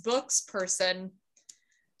likes books person.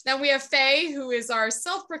 Then we have Faye, who is our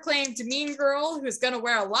self-proclaimed mean girl, who's going to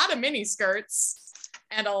wear a lot of mini skirts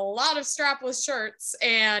and a lot of strapless shirts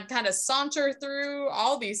and kind of saunter through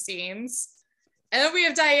all these scenes. And then we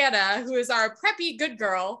have Diana, who is our preppy good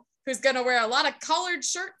girl, who's going to wear a lot of collared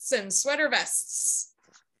shirts and sweater vests.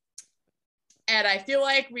 And I feel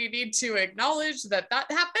like we need to acknowledge that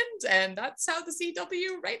happened, and that's how the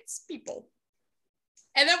CW writes people.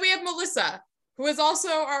 And then we have Melissa, who is also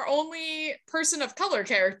our only person of color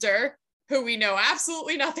character, who we know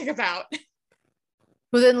absolutely nothing about.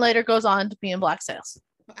 Who then later goes on to be in Black Sails.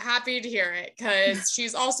 Happy to hear it, because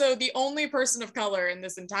she's also the only person of color in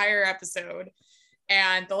this entire episode.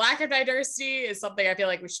 And the lack of diversity is something I feel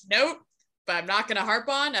like we should note, but I'm not going to harp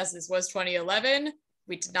on, as this was 2011.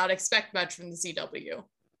 We did not expect much from the CW.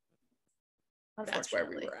 That's where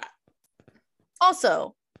we were at.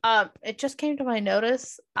 Also, it just came to my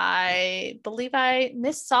notice. I believe I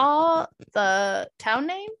missaw the town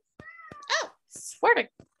name. Oh. Swear to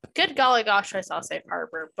good golly gosh, I saw Safe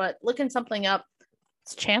Harbor, but looking something up,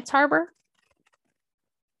 it's Chance Harbor.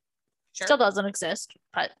 Sure. Still doesn't exist,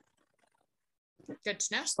 but good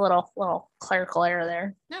to know. Just a little clerical error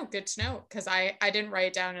there. No, good to know, because I didn't write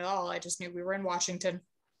it down at all. I just knew we were in Washington.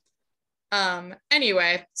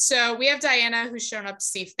 Anyway, so we have Diana, who's shown up to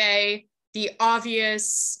see Faye. The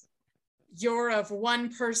obvious "you're of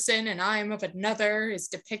one person and I'm of another" is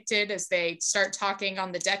depicted as they start talking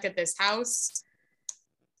on the deck of this house.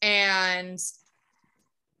 And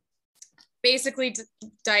basically,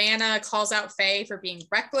 Diana calls out Faye for being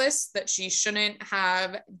reckless, that she shouldn't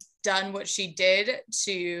have done what she did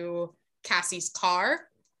to Cassie's car.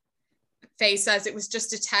 Faye says it was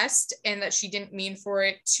just a test and that she didn't mean for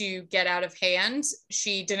it to get out of hand.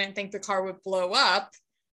 She didn't think the car would blow up.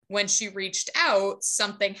 When she reached out,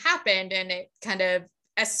 something happened and it kind of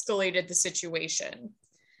escalated the situation.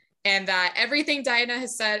 And that everything Diana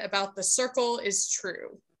has said about the circle is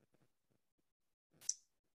true.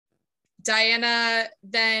 Diana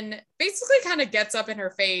then basically kind of gets up in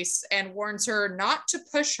her face and warns her not to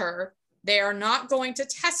push her. They are not going to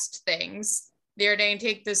test things. They're going to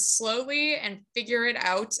take this slowly and figure it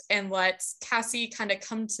out and let Cassie kind of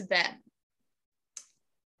come to them.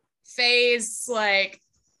 Faye's like,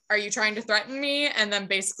 are you trying to threaten me? And then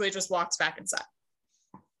basically just walks back inside.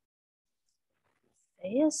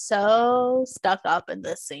 Faye is so stuck up in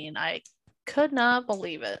this scene. I could not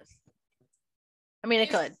believe it. I mean, it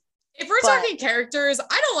could. If we're talking characters,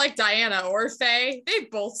 I don't like Diana or Faye. They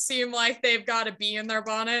both seem like they've got a bee in their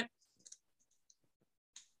bonnet.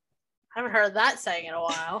 I haven't heard that saying in a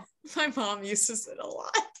while. My mom uses it a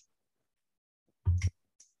lot.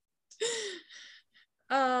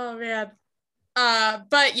 Oh, man.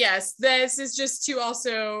 But yes, this is just to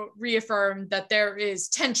also reaffirm that there is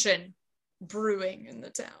tension brewing in the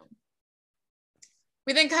town.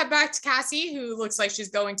 We then cut back to Cassie, who looks like she's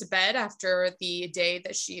going to bed after the day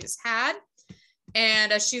that she has had.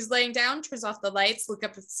 And as she's laying down, turns off the lights,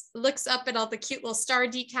 looks up at all the cute little star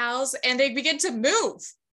decals, and they begin to move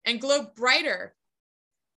and glow brighter.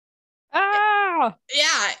 Ah!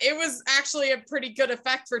 Yeah, it was actually a pretty good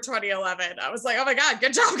effect for 2011. I was like, oh my God,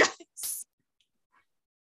 good job, guys.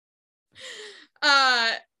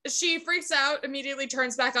 she freaks out, immediately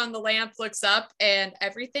turns back on the lamp, looks up, and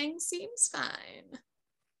everything seems fine.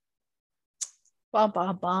 Bum,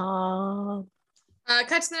 bum, bum.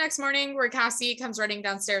 Cut to the next morning where Cassie comes running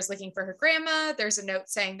downstairs looking for her grandma. There's a note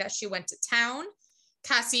saying that she went to town.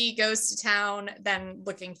 Cassie goes to town, then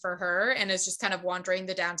looking for her, and is just kind of wandering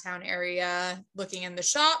the downtown area, looking in the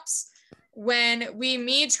shops, when we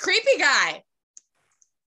meet Creepy Guy,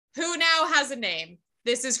 who now has a name.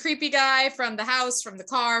 This is Creepy Guy from the house, from the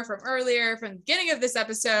car, from earlier, from the beginning of this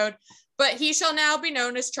episode, but he shall now be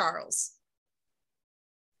known as Charles.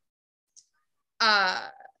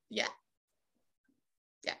 Yeah.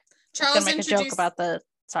 Charles gonna make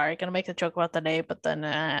a joke about the name, but then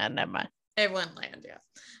never mind. It wouldn't land,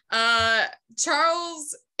 yeah.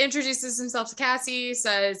 Charles introduces himself to Cassie,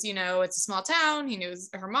 says, you know, it's a small town. He knows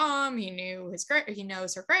her mom. He knows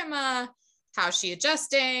her grandma, how's she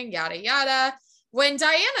adjusting, yada, yada. When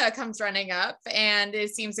Diana comes running up and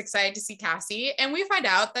seems excited to see Cassie, and we find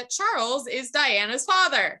out that Charles is Diana's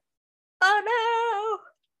father. Oh, no.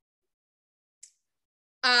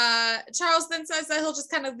 Charles then says that he'll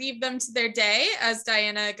just kind of leave them to their day as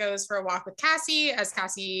Diana goes for a walk with Cassie, as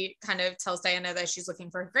Cassie kind of tells Diana that she's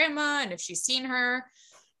looking for her grandma and if she's seen her.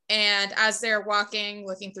 And as they're walking,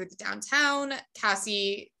 looking through the downtown,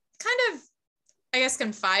 Cassie kind of, I guess,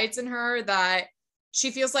 confides in her that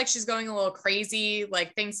she feels like she's going a little crazy,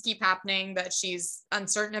 like things keep happening that she's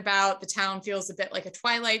uncertain about. The town feels a bit like a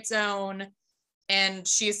twilight zone, and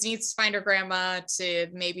she just needs to find her grandma to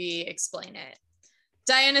maybe explain it.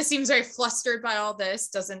 Diana seems very flustered by all this,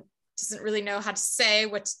 doesn't really know how to say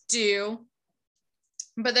what to do.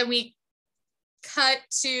 But then we cut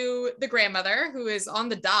to the grandmother, who is on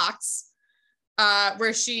the docks,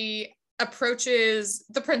 where she approaches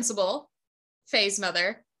the principal, Faye's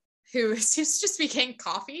mother, who seems to just be getting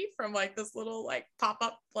coffee from like this little like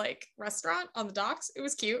pop-up like restaurant on the docks. It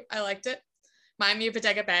was cute. I liked it. Reminded me of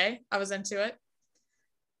Bodega Bay. I was into it.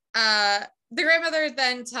 The grandmother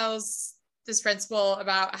then tells this principal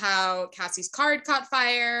about how Cassie's card caught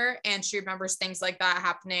fire, and she remembers things like that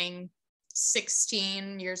happening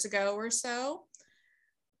 16 years ago or so.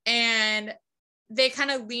 And they kind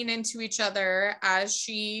of lean into each other as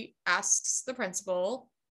she asks the principal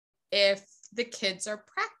if the kids are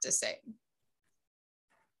practicing.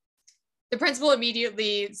 The principal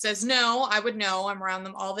immediately says, no, I would know. I'm around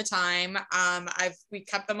them all the time. We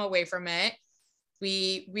kept them away from it.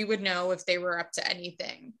 We would know if they were up to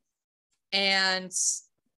anything. And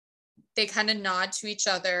they kind of nod to each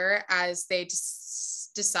other as they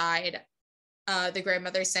decide, the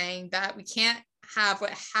grandmother saying that we can't have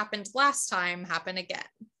what happened last time happen again.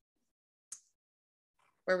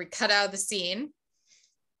 Where we cut out of the scene.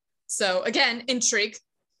 So again, intrigue.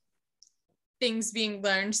 Things being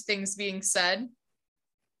learned, things being said.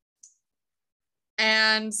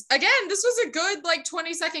 And again, this was a good like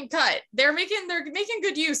 20-second cut. They're making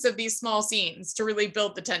good use of these small scenes to really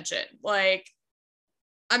build the tension. Like,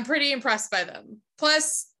 I'm pretty impressed by them.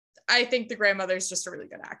 Plus, I think the grandmother's just a really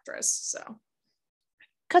good actress. So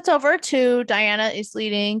cuts over to Diana is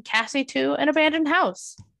leading Cassie to an abandoned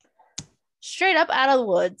house. Straight up out of the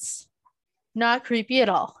woods. Not creepy at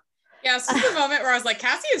all. Yeah, this is the moment where I was like,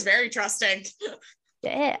 Cassie is very trusting.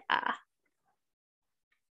 Yeah.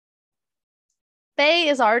 Faye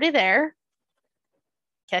is already there.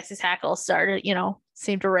 Cassie's hackles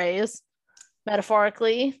seem to raise,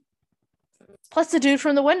 metaphorically. Plus, the dude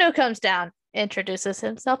from the window comes down, introduces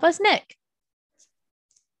himself as Nick.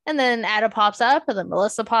 And then Adam pops up, and then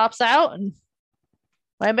Melissa pops out, and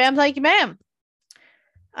wham bam, thank you, ma'am.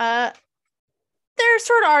 They're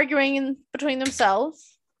sort of arguing between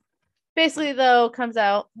themselves. Basically, though, comes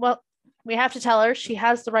out, well, we have to tell her she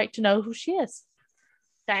has the right to know who she is.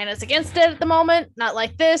 Diana's against it at the moment, not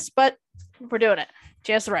like this, but we're doing it.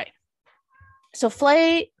 She has the right. So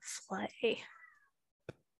Faye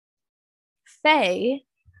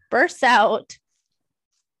bursts out.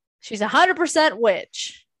 She's 100%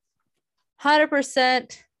 witch.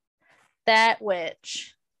 100% that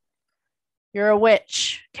witch. You're a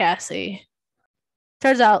witch, Cassie.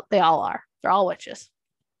 Turns out they all are. They're all witches.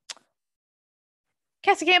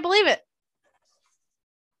 Cassie can't believe it.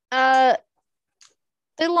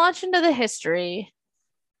 They launch into the history.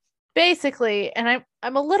 Basically, and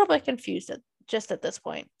I'm a little bit confused at this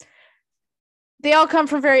point. They all come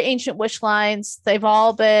from very ancient witch lines. They've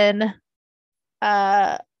all been,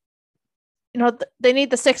 they need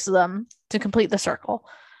the 6 of them to complete the circle.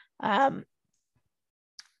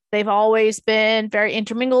 They've always been very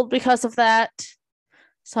intermingled because of that.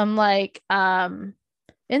 Some like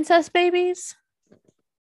incest babies.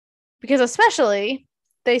 Because especially,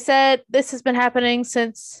 they said this has been happening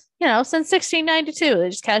since, since 1692. They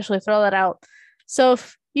just casually throw that out. So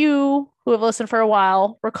if you, who have listened for a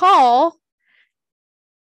while, recall,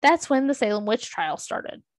 that's when the Salem witch trial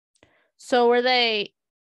started. So were they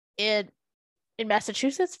in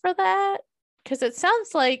Massachusetts for that? Because it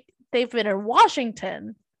sounds like they've been in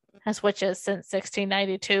Washington as witches since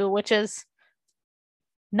 1692, which is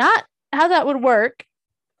not how that would work.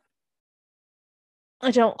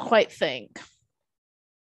 I don't quite think.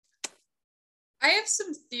 I have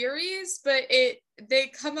some theories, but they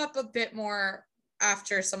come up a bit more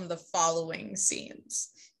after some of the following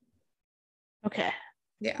scenes. Okay.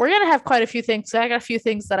 Yeah. We're going to have quite a few things. I got a few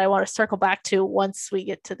things that I want to circle back to once we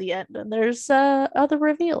get to the end, and there's other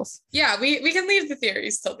reveals. Yeah, we can leave the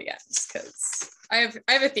theories till the end because I have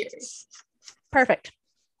a theory. Perfect.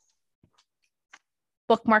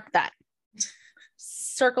 Bookmark that.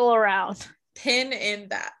 Circle around. Pin in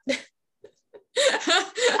that.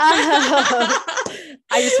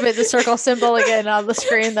 I just made the circle symbol again on the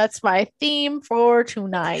screen. That's my theme for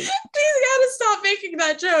tonight. We gotta stop making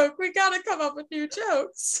that joke. We gotta come up with new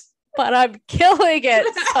jokes. But I'm killing it.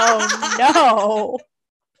 Oh no.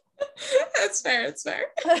 It's fair. It's fair.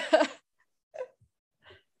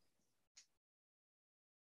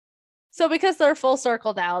 So because they're full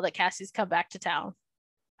circle now that Cassie's come back to town,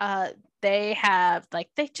 they have they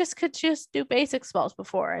could just do basic spells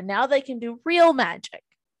before, and now they can do real magic.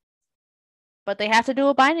 But they have to do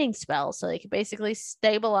a binding spell so they can basically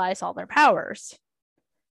stabilize all their powers.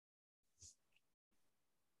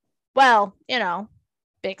 Well,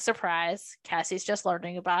 big surprise. Cassie's just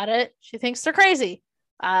learning about it. She thinks they're crazy.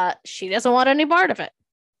 She doesn't want any part of it.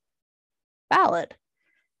 Valid.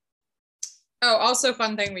 Oh, also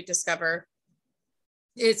fun thing we discover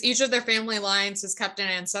is each of their family lines has kept an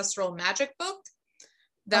ancestral magic book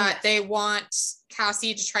that they want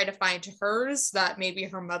Cassie to try to find hers that maybe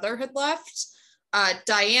her mother had left.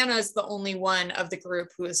 Diana is the only one of the group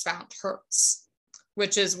who has found hers,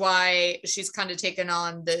 which is why she's kind of taken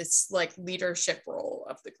on this leadership role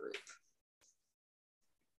of the group.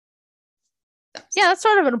 Yeah, that's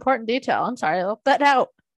sort of an important detail. I'm sorry, I left that out.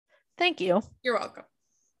 Thank you. You're welcome.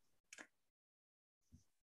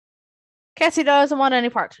 Cassie doesn't want any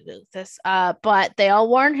part to do with this, but they all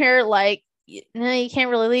warn her, you can't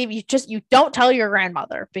really leave. You don't tell your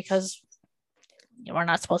grandmother because we're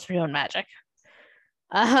not supposed to be doing magic.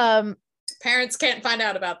 Parents can't find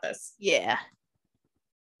out about this. Yeah.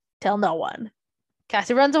 Tell no one.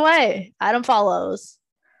 Cassie runs away. Adam follows.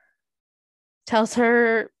 Tells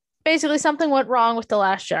her basically something went wrong with the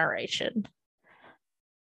last generation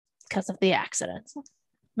because of the accidents.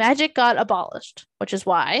 Magic got abolished, which is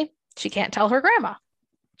why she can't tell her grandma.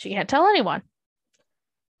 She can't tell anyone.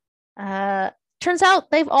 Turns out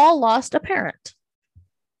they've all lost a parent.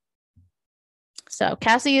 So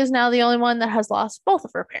Cassie is now the only one that has lost both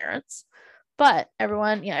of her parents. But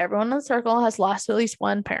everyone in the circle has lost at least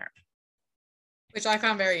one parent. Which I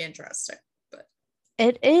found very interesting. But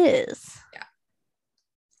it is.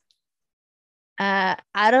 Yeah.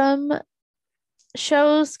 Adam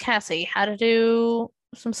shows Cassie how to do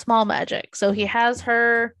some small magic. So he has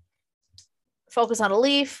her focus on a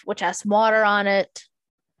leaf, which has some water on it.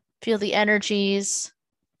 Feel the energies.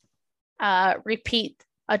 Repeat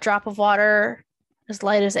a drop of water as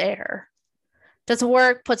light as air. Doesn't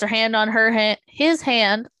work. Puts her hand on his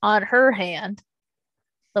hand on her hand.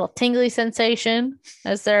 Little tingly sensation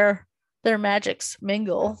as their magics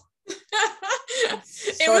mingle.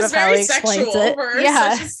 It was very sexual for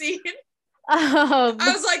such a scene. I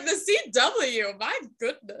was like, the CW, my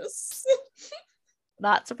goodness.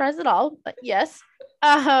 Not surprised at all, but yes.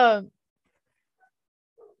 And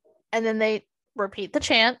then they repeat the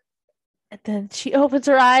chant. And then she opens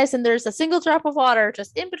her eyes and there's a single drop of water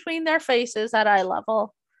just in between their faces at eye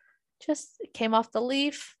level. Just came off the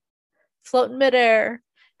leaf, floating midair.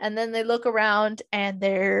 And then they look around and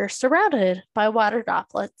they're surrounded by water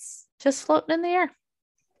droplets just floating in the air.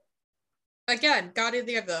 Again, got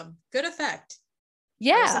either of them. Good effect.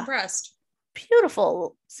 Yeah. I was impressed.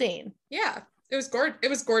 Beautiful scene. Yeah. It was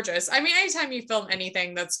gorgeous. I mean, anytime you film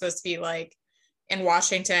anything that's supposed to be in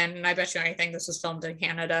Washington, and I bet you anything this was filmed in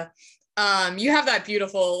Canada, you have that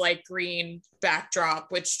beautiful green backdrop,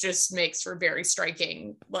 which just makes for very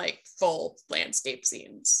striking full landscape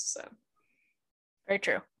scenes. So very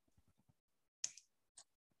true.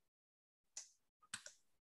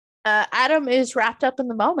 Adam is wrapped up in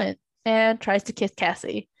the moment and tries to kiss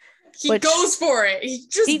Cassie. He goes for it.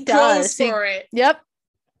 He goes for it. Yep.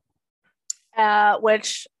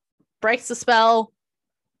 Which breaks the spell.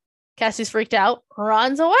 Cassie's freaked out,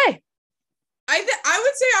 runs away. I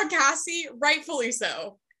would say on Cassie, rightfully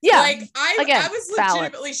so. Yeah. Like, I was valid.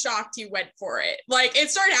 legitimately shocked he went for it. Like, it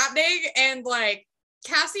started happening, and like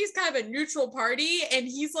Cassie's kind of a neutral party, and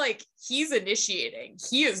he's initiating.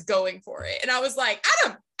 He is going for it. And I was like,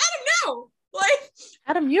 Adam, no. Like,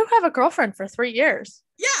 Adam, you have a girlfriend for 3 years.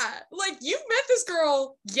 yeah, like, you met this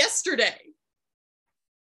girl yesterday.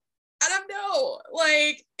 Adam, no.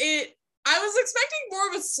 Like, I was expecting more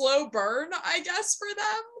of a slow burn, I guess, for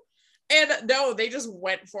them. And no, they just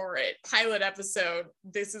went for it. Pilot episode,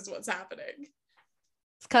 this is what's happening.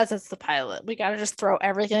 Because it's the pilot. We gotta just throw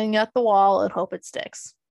everything at the wall and hope it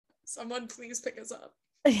sticks. Someone please pick us up.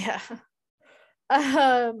 Yeah.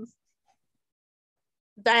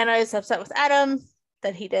 Diana is upset with Adam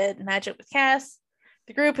that he did magic with Cass.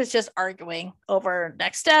 The group is just arguing over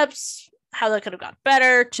next steps, how they could have got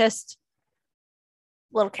better, just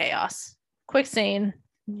a little chaos. Quick scene,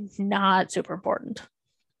 not super important.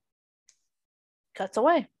 Cuts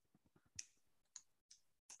away.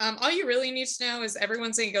 All you really need to know is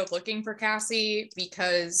everyone's going to go looking for Cassie,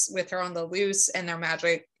 because with her on the loose and their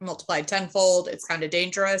magic multiplied tenfold, it's kind of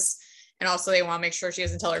dangerous. And also they want to make sure she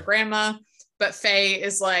doesn't tell her grandma. But Faye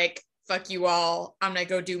is like, fuck you all, I'm going to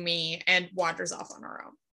go do me, and wanders off on her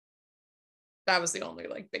own. That was the only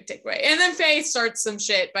like big takeaway. And then Faye starts some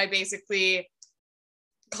shit by basically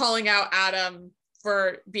calling out Adam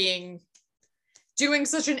for doing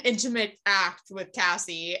such an intimate act with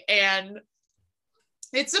Cassie, and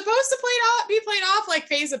it's supposed to be played off like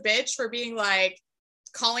Faye's a bitch for being like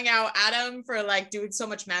calling out Adam for like doing so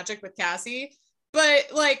much magic with Cassie, but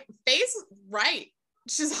like Faye's right.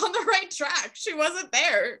 She's on the right track. She wasn't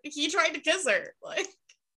there. He tried to kiss her. Like,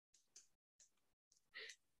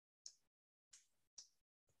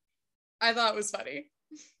 I thought it was funny.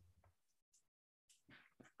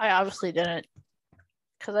 I obviously didn't,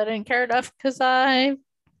 because I didn't care enough, because I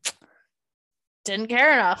didn't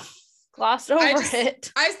care enough. Glossed over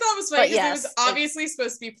it. I just thought it was funny because yes, it was obviously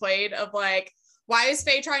supposed to be played of like, why is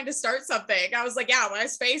Faye trying to start something? I was like, yeah, why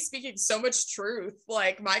is Faye speaking so much truth?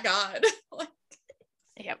 Like, my God. Like,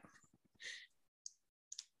 yep.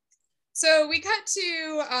 So we cut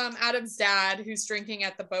to Adam's dad, who's drinking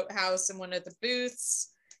at the boathouse in one of the booths.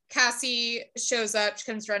 Cassie shows up,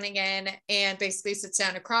 she comes running in, and basically sits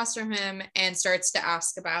down across from him and starts to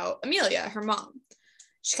ask about Amelia, her mom.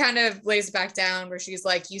 She kind of lays it back down where she's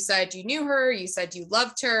like, you said you knew her, you said you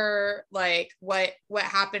loved her, like what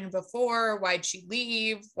happened before, why'd she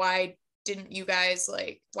leave, why weren't you guys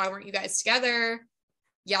together,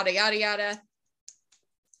 yada yada yada.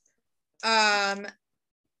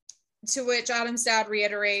 To which Adam's dad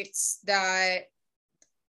reiterates that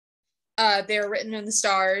they're written in the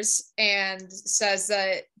stars, and says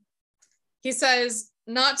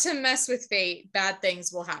not to mess with fate, bad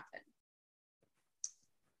things will happen.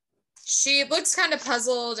 She looks kind of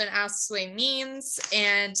puzzled and asks what he means,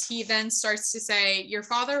 and he then starts to say, your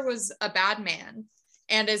father was a bad man,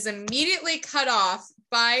 and is immediately cut off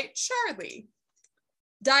by Charlie,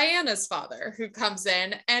 Diana's father, who comes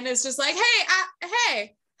in and is just like,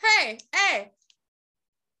 hey,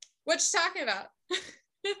 what you talking about?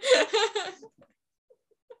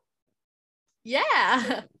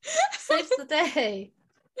 Yeah. Saves the day.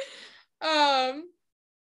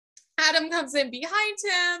 Adam comes in behind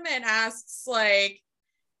him and asks like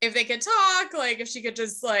if they could talk, like if she could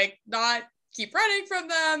just like not keep running from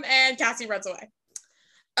them, and Cassie runs away.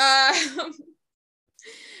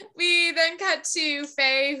 We then cut to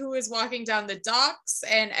Faye, who is walking down the docks,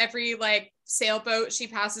 and every like sailboat she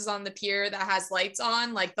passes on the pier that has lights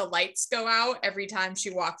on, like the lights go out every time she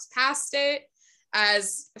walks past it,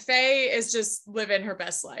 as Faye is just living her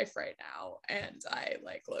best life right now, and I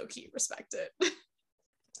like low-key respect it.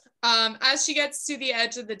 As she gets to the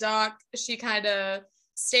edge of the dock, she kind of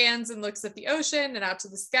stands and looks at the ocean and out to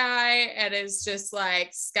the sky, and is just like,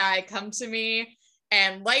 sky, come to me.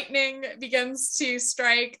 And lightning begins to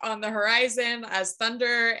strike on the horizon as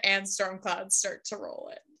thunder and storm clouds start to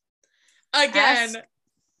roll in. Again,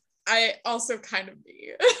 I also kind of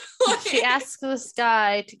me. Like, she asks the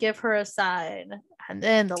sky to give her a sign, and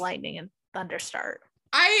then the lightning and thunder start.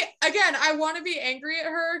 I want to be angry at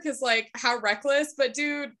her because like how reckless, but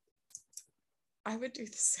dude, I would do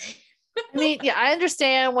the same. I mean, yeah, I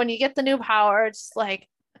understand when you get the new power, it's like,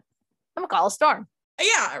 I'm gonna call a storm.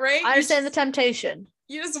 Yeah, right? I understand the temptation.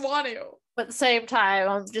 You just want to. But at the same time,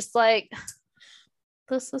 I'm just like,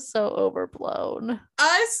 this is so overblown.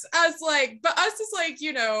 Us as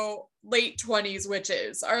you know, late 20s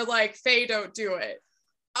witches are like, Faye, don't do it.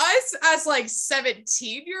 Us as like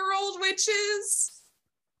 17-year-old witches,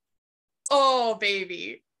 oh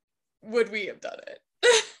baby, would we have done it?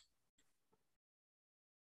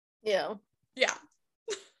 Yeah. Yeah.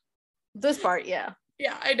 This part, yeah.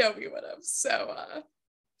 Yeah, I know we would have. So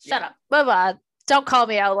Shut up. Bye-bye. Don't call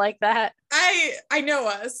me out like that. I know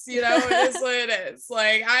us, you know, it is what it is.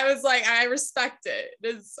 Like, I was like, I respect it.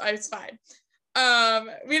 It's fine.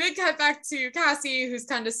 We then cut back to Cassie, who's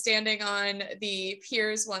kind of standing on the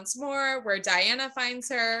piers once more, where Diana finds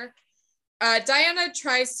her. Diana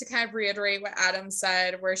tries to kind of reiterate what Adam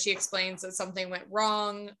said, where she explains that something went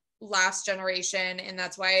wrong last generation, and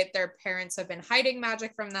that's why their parents have been hiding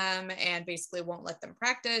magic from them and basically won't let them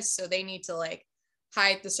practice. So they need to like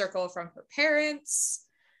hide the circle from her parents.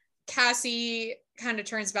 Cassie kind of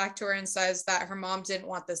turns back to her and says that her mom didn't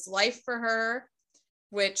want this life for her,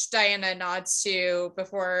 which Diana nods to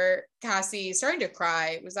before Cassie, starting to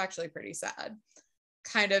cry. It was actually pretty sad.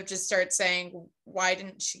 Kind of just starts saying, why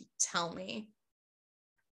didn't she tell me?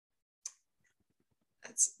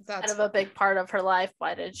 That's kind of a big part of her life.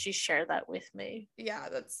 Why did she share that with me? Yeah,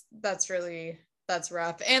 that's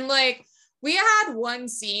rough. And like, we had one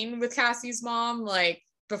scene with Cassie's mom, like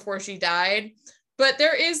before she died, but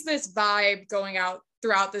there is this vibe going out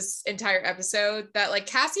throughout this entire episode that like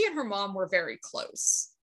Cassie and her mom were very close.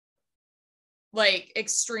 Like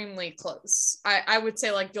extremely close. I would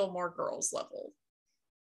say like Gilmore Girls level.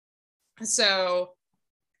 So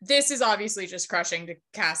this is obviously just crushing to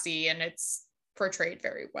Cassie, and it's portrayed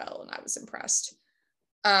very well, and I was impressed.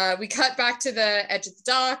 We cut back to the edge of the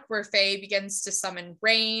dock where Faye begins to summon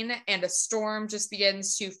rain, and a storm just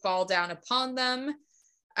begins to fall down upon them.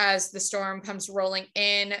 As the storm comes rolling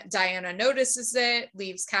in, Diana notices it,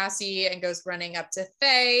 leaves Cassie, and goes running up to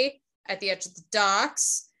Faye at the edge of the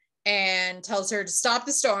docks and tells her to stop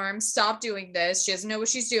the storm, stop doing this. She doesn't know what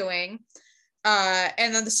she's doing.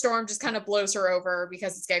 And then the storm just kind of blows her over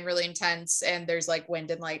because it's getting really intense, and there's like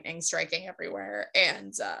wind and lightning striking everywhere.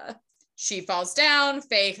 And she falls down.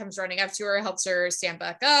 Faye comes running up to her, helps her stand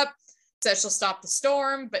back up, says she'll stop the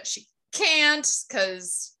storm, but she can't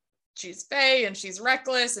because she's Faye and she's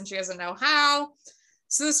reckless and she doesn't know how.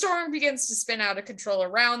 So the storm begins to spin out of control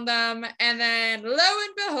around them. And then lo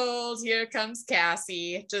and behold, here comes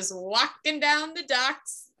Cassie, just walking down the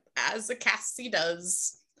docks as a Cassie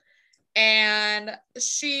does. And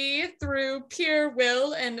she, through pure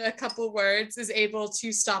will and a couple words, is able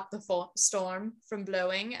to stop the storm from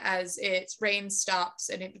blowing as its rain stops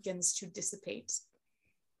and it begins to dissipate.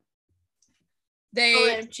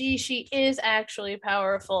 OMG, she is actually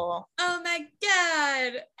powerful. Oh my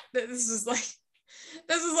god. This is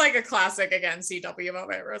like a classic again CW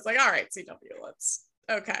moment where it's like, all right, CW, let's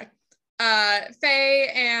okay.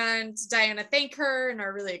 Faye and Diana thank her and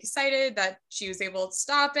are really excited that she was able to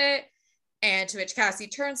stop it. And to which Cassie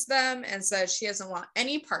turns to them and says she doesn't want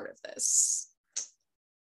any part of this.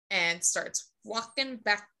 And starts walking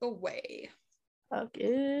back away.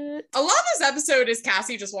 Okay. A lot of this episode is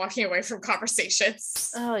Cassie just walking away from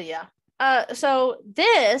conversations. Oh, yeah. So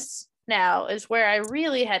this now is where I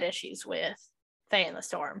really had issues with Faye in the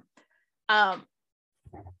Storm.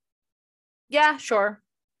 Yeah, sure.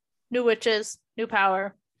 New witches, new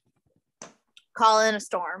power. Call in a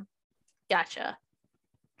storm. Gotcha.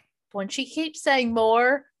 When she keeps saying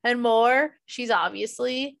more and more, she's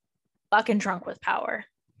obviously fucking drunk with power.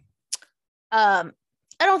 I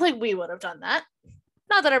don't think we would have done that.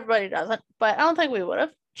 Not that everybody doesn't, but I don't think we would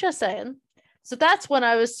have. Just saying. So that's when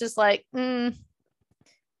I was just like,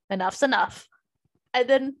 enough's enough. And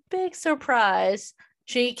then, big surprise,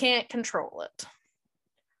 she can't control it.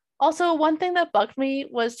 Also, one thing that bugged me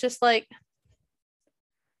was just like,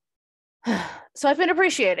 so I've been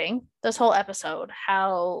appreciating this whole episode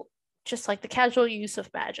how just like the casual use of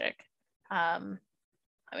magic. I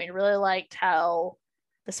really liked how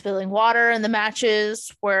the spilling water and the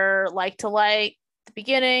matches were like to like at the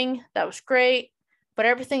beginning. That was great. But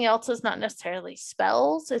everything else is not necessarily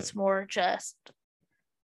spells. It's more just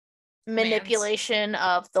manipulation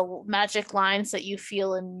of the magic lines that you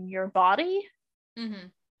feel in your body. Mm-hmm.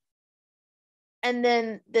 And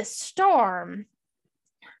then this storm,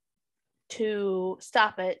 to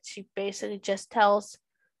stop it, she basically just tells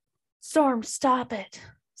Storm, stop it.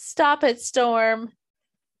 Stop it, Storm.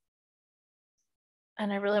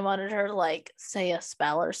 And I really wanted her to like say a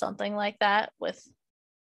spell or something like that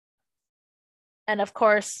and of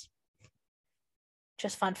course,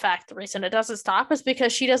 just fun fact, the reason it doesn't stop is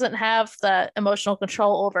because she doesn't have the emotional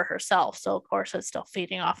control over herself. So of course it's still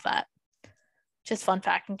feeding off that. Just fun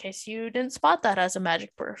fact in case you didn't spot that as a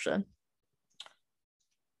magic person.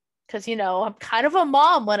 Because, I'm kind of a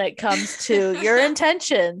mom when it comes to your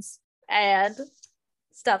intentions and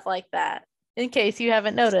stuff like that. In case you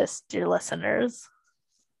haven't noticed, dear listeners.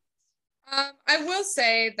 I will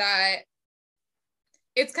say that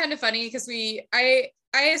it's kind of funny because I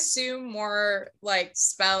assume more like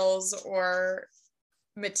spells or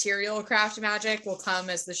material craft magic will come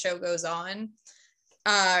as the show goes on.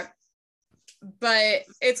 But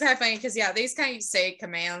it's kind of funny because they kind of say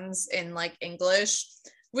commands in like English,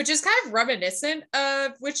 which is kind of reminiscent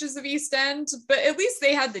of Witches of East End, but at least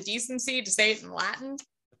they had the decency to say it in Latin.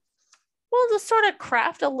 Well, to sort of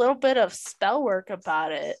craft a little bit of spell work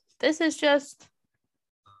about it. This is just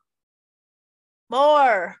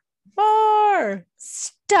more.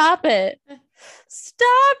 Stop it.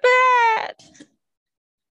 Stop it.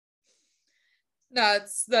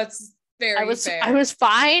 That's very fair. I was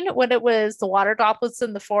fine when it was the water droplets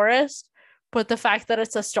in the forest, but the fact that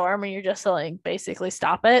it's a storm and you're just like, basically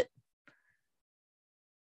stop it.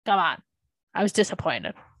 Come on. I was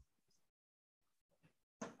disappointed.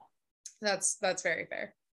 That's very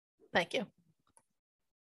fair. Thank you.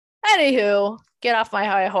 Anywho, get off my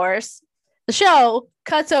high horse. The show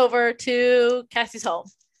cuts over to Cassie's home.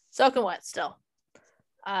 Soaking wet still.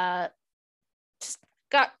 Just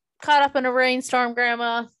got caught up in a rainstorm,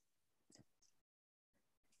 Grandma.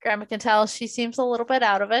 Grandma can tell she seems a little bit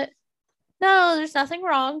out of it. No, there's nothing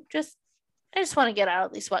wrong. I just want to get out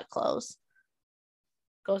of these wet clothes.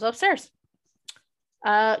 Goes upstairs.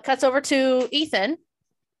 Cuts over to Ethan.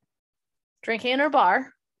 Drinking in her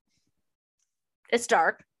bar. It's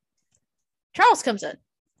dark. Charles comes in.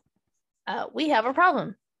 We have a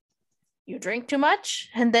problem. You drink too much,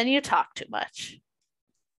 and then you talk too much.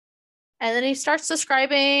 And then he starts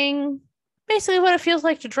describing basically what it feels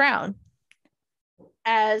like to drown,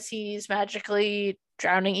 as he's magically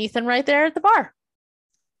drowning Ethan right there at the bar.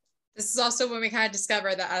 This is also when we kind of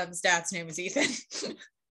discover that Adam's dad's name is Ethan.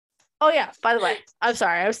 Oh, yeah. By the way, I'm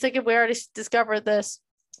sorry. I was thinking we already discovered this.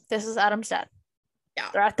 This is Adam's dad. Yeah.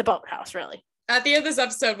 They're at the boathouse, really. At the end of this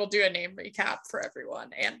episode, we'll do a name recap for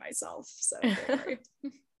everyone and myself. So don't worry.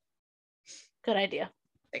 Good idea.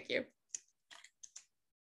 Thank you.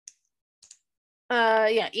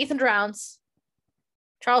 Ethan drowns.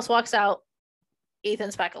 Charles walks out.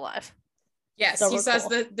 Ethan's back alive. Yes, so he says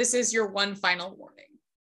that this is your one final warning.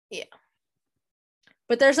 Yeah.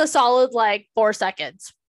 But there's a solid 4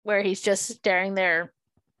 seconds where he's just staring there,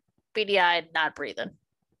 beady-eyed, not breathing.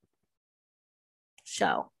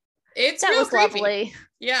 So that was creepy. Lovely.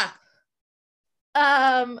 Yeah.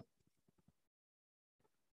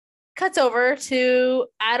 Cuts over to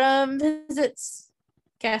Adam visits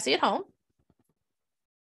Cassie at home.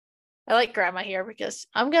 I like Grandma here because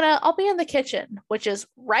I'll be in the kitchen, which is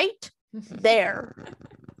right there.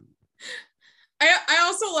 I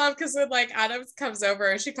also love because when Adam comes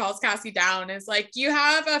over, she calls Cassie down and is like, you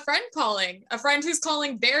have a friend who's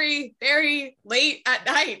calling very, very late at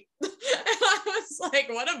night. And I was like,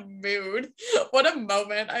 what a mood. What a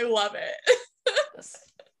moment. I love it.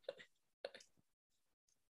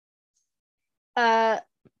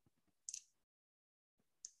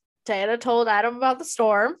 Diana told Adam about the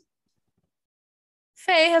storm.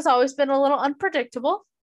 Faye has always been a little unpredictable,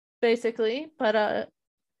 basically, but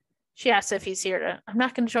she asks if he's here to, I'm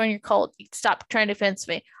not going to join your cult. Stop trying to convince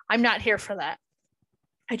me. I'm not here for that.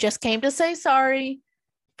 I just came to say sorry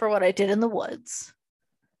for what I did in the woods.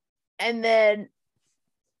 And then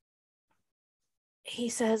he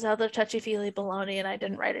says other touchy-feely baloney, and I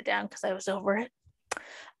didn't write it down because I was over it.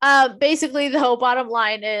 Basically, the whole bottom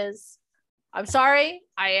line is, I'm sorry.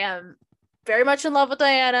 I am very much in love with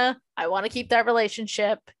Diana. I want to keep that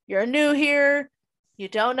relationship. You're new here. You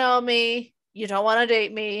don't know me. You don't want to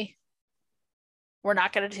date me. We're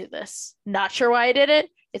not going to do this. Not sure why I did it.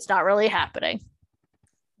 It's not really happening.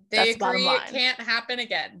 They agree it can't happen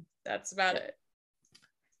again. That's about it.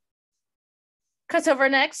 Cuts over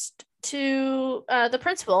next to the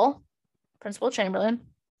Principal Chamberlain,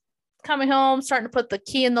 coming home, starting to put the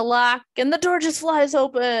key in the lock, and the door just flies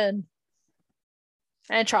open.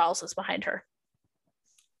 And Charles is behind her.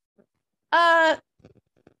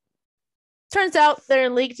 Turns out they're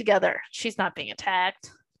in league together. She's not being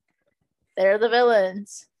attacked. They're the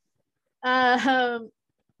villains. So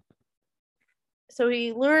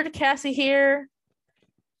he lured Cassie here,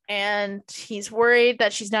 and he's worried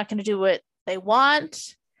that she's not going to do what they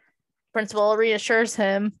want. Principal reassures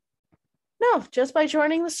him, no, just by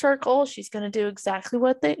joining the circle, she's going to do exactly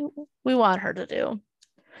what we want her to do.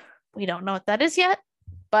 We don't know what that is yet,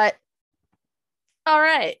 but all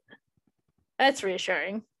right. That's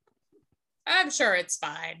reassuring. I'm sure it's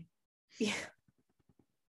fine. Yeah.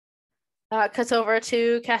 Cuts over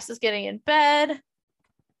to Cassie's getting in bed.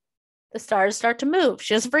 The stars start to move.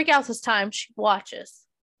 She doesn't freak out this time. She watches.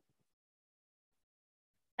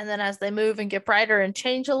 And then as they move and get brighter and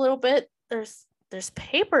change a little bit, there's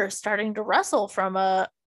paper starting to rustle from a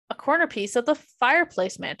corner piece of the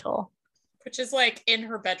fireplace mantle. which is like in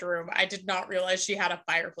her bedroom. I did not realize she had a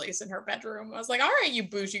fireplace in her bedroom. I was like, all right, you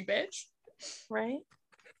bougie bitch. Right?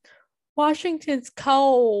 Washington's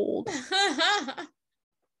cold.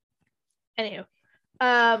 Anywho,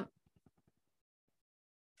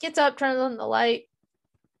 gets up, turns on the light,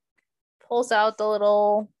 pulls out the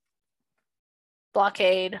little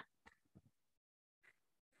blockade.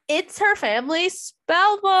 It's her family's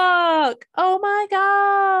spell book. Oh my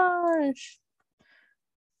gosh.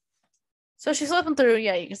 So she's flipping through.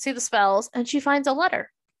 Yeah, you can see the spells, and she finds a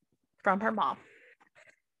letter from her mom,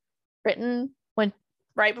 written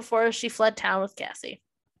right before she fled town with Cassie.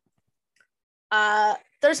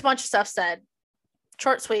 There's a bunch of stuff said,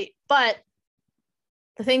 short, sweet, but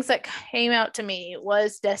the things that came out to me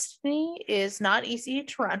was destiny is not easy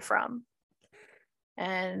to run from.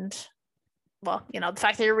 And, well, you know, the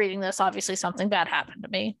fact that you're reading this, obviously something bad happened to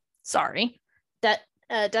me. Sorry. That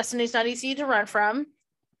destiny's not easy to run from.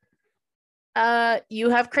 You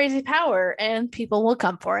have crazy power and people will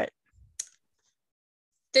come for it.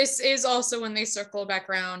 This is also when they circle back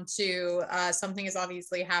around to something has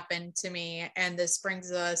obviously happened to me, and this brings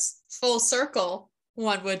us full circle,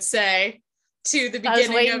 one would say, to the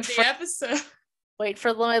beginning of the episode. Wait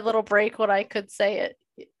for my little break when I could say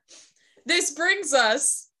it. This brings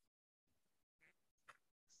us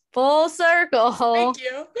full circle. Thank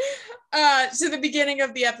you. To the beginning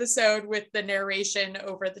of the episode with the narration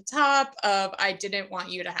over the top of "I didn't want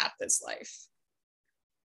you to have this life."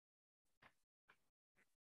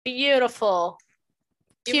 Beautiful.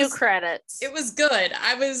 Cue credits. It was good.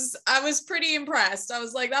 I was pretty impressed. I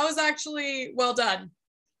was like, that was actually well done.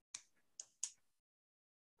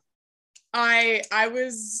 I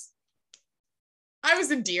was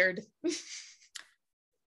endeared.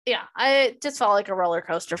 Yeah, it just felt like a roller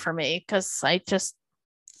coaster for me because I just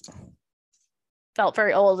felt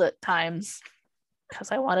very old at times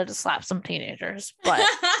because I wanted to slap some teenagers, but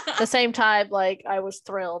at the same time, like, I was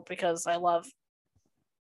thrilled because I love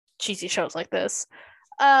cheesy shows like this.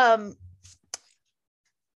 Real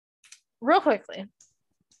quickly,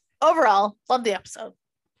 overall, love the episode.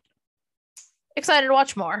 Excited to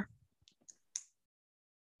watch more.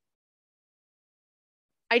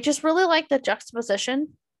 I just really like the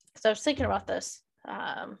juxtaposition because I was thinking about this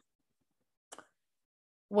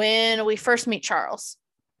when we first meet Charles,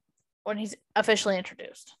 when he's officially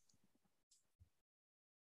introduced.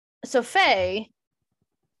 So Faye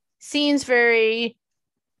seems very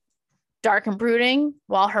dark and brooding,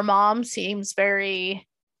 while her mom seems very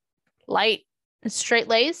light and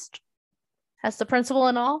straight-laced, as the principal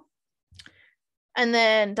and all. And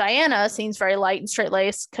then Diana seems very light and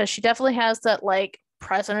straight-laced because she definitely has that, like,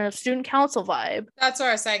 president of student council vibe. That's what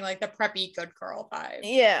I was saying, like the preppy good girl vibe.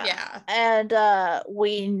 Yeah. And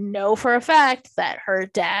we know for a fact that her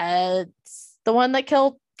dad's the one that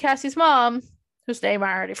killed Cassie's mom, whose name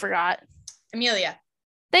I already forgot. Amelia.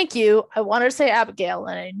 Thank you. I wanted to say Abigail,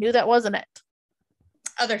 and I knew that wasn't it.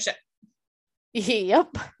 Other shit.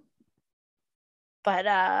 Yep. But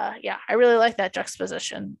yeah, I really like that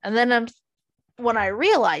juxtaposition. And then when I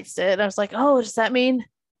realized it, I was like, oh, does that mean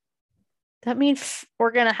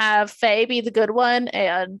we're gonna have Faye be the good one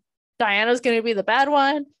and Diana's gonna be the bad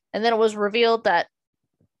one? And then it was revealed that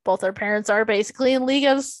both their parents are basically in league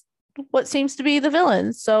as what seems to be the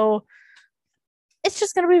villains. So it's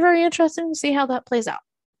just gonna be very interesting to see how that plays out.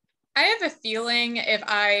 I have a feeling of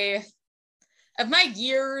my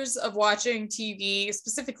years of watching TV,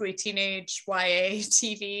 specifically teenage YA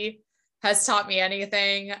TV, has taught me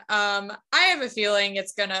anything. I have a feeling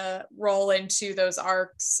it's gonna roll into those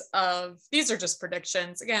arcs of, these are just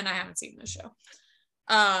predictions. Again, I haven't seen this show.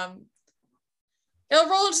 It'll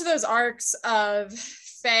roll into those arcs of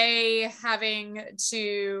Faye having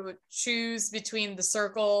to choose between the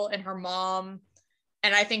circle and her mom.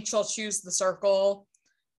 And I think she'll choose the circle.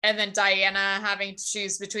 And then Diana having to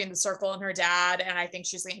choose between the circle and her dad. And I think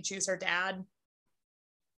she's going to choose her dad.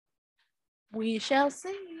 We shall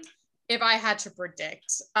see. If I had to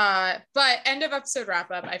predict. But end of episode wrap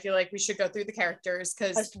up, I feel like we should go through the characters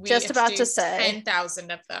because we just about to say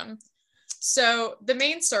 10,000 of them. So the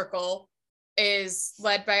main circle is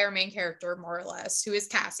led by our main character, more or less, who is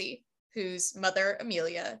Cassie, whose mother,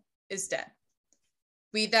 Amelia, is dead.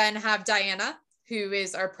 We then have Diana, who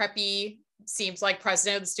is our preppy, seems like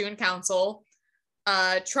president of the student council,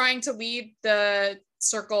 trying to lead the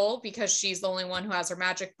circle because she's the only one who has her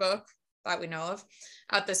magic book that we know of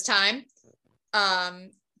at this time.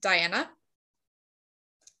 Diana.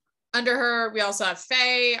 Under her, we also have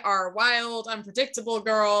Faye, our wild, unpredictable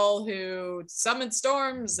girl who summons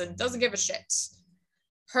storms and doesn't give a shit.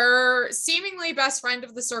 Her seemingly best friend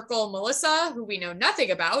of the circle, Melissa, who we know nothing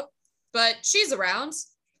about, but she's around.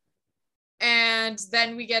 And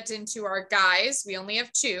then we get into our guys. We only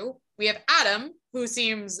have two. We have Adam, who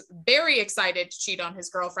seems very excited to cheat on his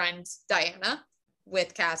girlfriend, Diana,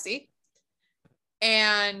 with Cassie.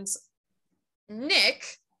 And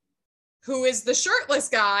Nick, who is the shirtless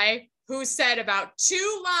guy who said about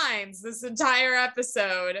 2 lines this entire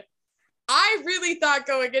episode. I really thought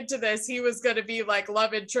going into this, he was going to be like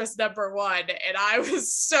love interest number 1. And I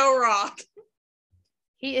was so wrong.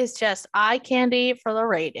 He is just eye candy for the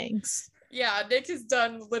ratings. Yeah, Nick has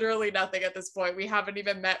done literally nothing at this point. We haven't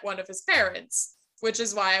even met one of his parents, which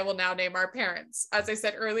is why I will now name our parents. As I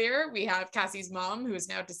said earlier, we have Cassie's mom, who is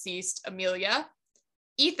now deceased, Amelia.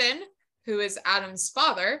 Ethan, who is Adam's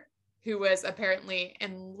father, who was apparently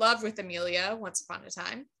in love with Amelia once upon a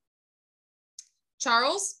time.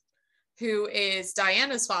 Charles, who is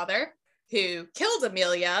Diana's father, who killed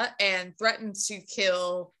Amelia and threatened to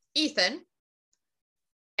kill Ethan.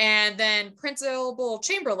 And then Principal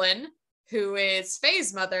Chamberlain, who is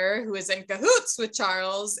Faye's mother, who is in cahoots with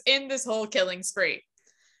Charles in this whole killing spree.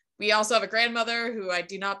 We also have a grandmother who I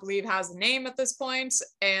do not believe has a name at this point.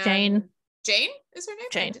 And Jane. Jane is her name?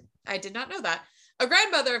 Jane. I did not know that. A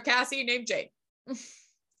grandmother of Cassie named Jane.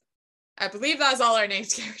 I believe that's all our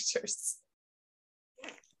named characters.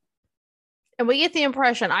 And we get the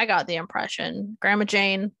impression, I got the impression, Grandma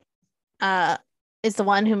Jane is the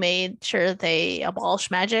one who made sure they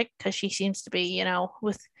abolish magic, because she seems to be,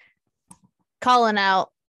 with calling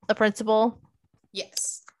out the principal.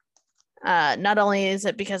 Yes. Not only is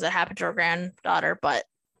it because it happened to her granddaughter, but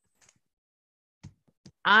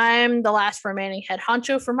I'm the last remaining head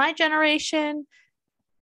honcho for my generation.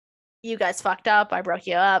 You guys fucked up. I broke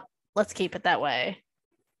you up. Let's keep it that way.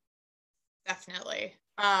 Definitely.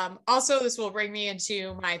 Also, this will bring me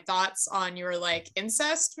into my thoughts on your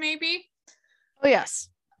incest, maybe. Oh, yes.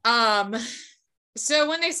 So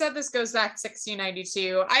when they said this goes back to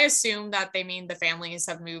 1692, I assume that they mean the families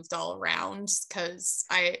have moved all around, because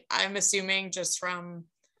I'm assuming just from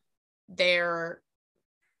their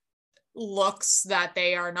looks that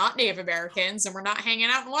they are not Native Americans and we're not hanging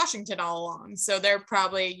out in Washington all along. So they're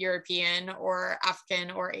probably European or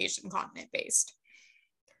African or Asian continent based.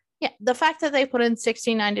 Yeah, the fact that they put in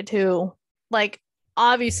 1692,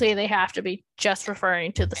 obviously they have to be just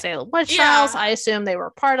referring to the Salem witch trials. I assume they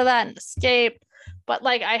were part of that and escaped. But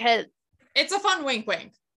it's a fun wink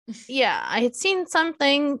wink. Yeah, I had seen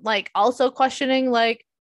something also questioning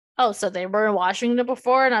oh, so they were in Washington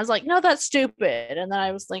before, and I was like, no, that's stupid. And then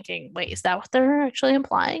I was thinking, wait, is that what they're actually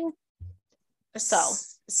implying? So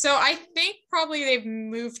I think probably they've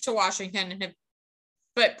moved to Washington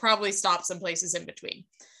but probably stopped some places in between.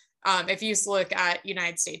 If you used to look at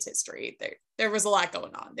United States history, there was a lot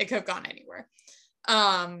going on. They could have gone anywhere.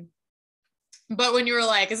 But when you were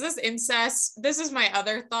like, is this incest? This is my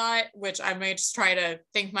other thought, which I might just try to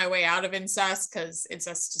think my way out of incest, because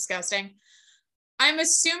incest is disgusting. I'm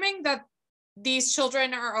assuming that these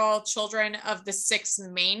children are all children of the 6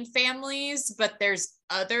 main families, but there's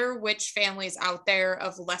other witch families out there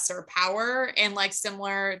of lesser power, and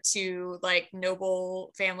similar to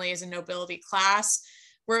noble families and nobility class,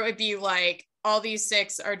 where it would be all these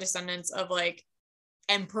 6 are descendants of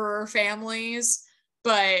emperor families,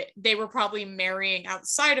 but they were probably marrying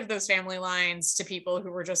outside of those family lines to people who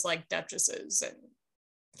were just duchesses and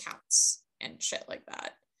counts and shit like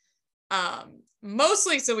that.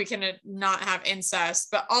 Mostly so we can not have incest,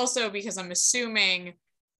 but also because I'm assuming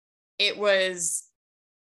it was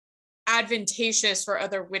advantageous for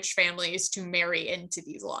other witch families to marry into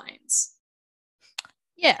these lines.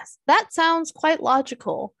 Yes, that sounds quite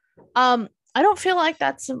logical. I don't feel like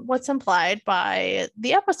that's what's implied by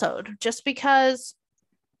the episode, just because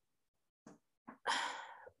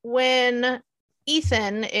when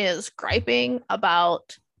Ethan is griping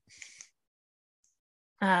about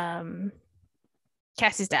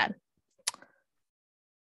Cassie's dad,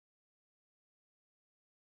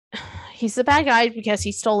 he's the bad guy because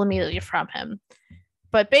he stole Amelia from him.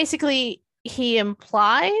 But basically, he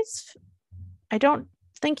implies, I don't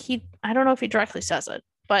know if he directly says it,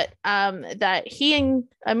 but that he and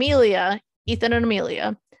Amelia, Ethan and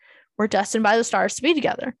Amelia, were destined by the stars to be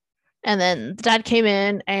together. And then the dad came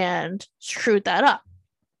in and screwed that up.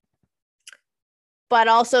 But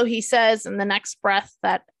also he says in the next breath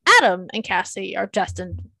that Adam and Cassie are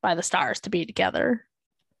destined by the stars to be together.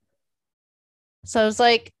 So I was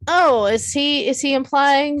like, oh, is he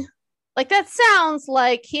implying that sounds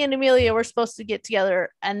like he and Amelia were supposed to get together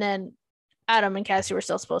and then Adam and Cassie were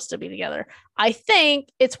still supposed to be together. I think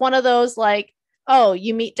it's one of those oh,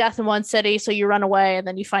 you meet death in one city, so you run away, and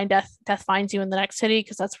then you find death finds you in the next city,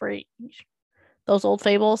 because that's where those old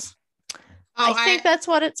fables. I think that's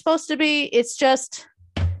what it's supposed to be. It's just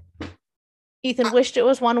Ethan wished it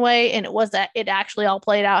was one way, and it was that it actually all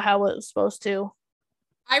played out how it was supposed to.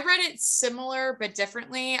 I read it similar but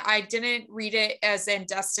differently. I didn't read it as in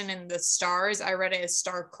Destined in the Stars. I read it as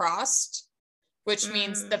star-crossed, which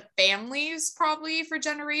means the families probably for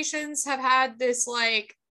generations have had this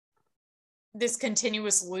like this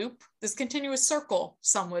continuous loop, this continuous circle,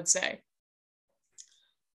 some would say,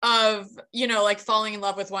 of, you know, like falling in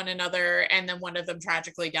love with one another and then one of them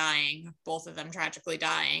tragically dying, both of them tragically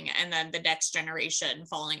dying, and then the next generation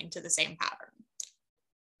falling into the same pattern.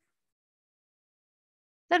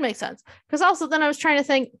 That makes sense. Because also then I was trying to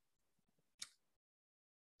think,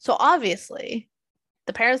 so obviously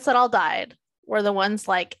the parents that all died were the ones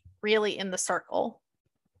like really in the circle.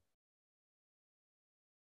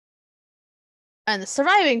 And the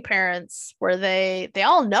surviving parents were they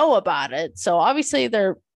all know about it. So obviously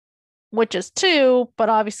they're witches too, but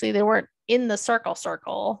obviously they weren't in the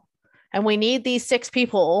circle. And we need these 6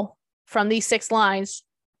 people from these 6 lines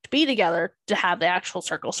to be together to have the actual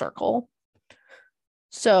circle.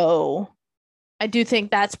 So I do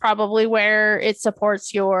think that's probably where it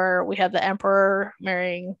supports we have the emperor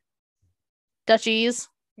marrying duchies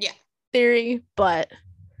theory, but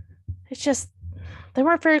it's just, they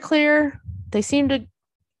weren't very clear. They seem to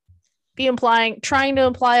be trying to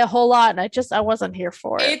imply a whole lot, and I wasn't here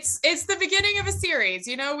for it. It's the beginning of a series,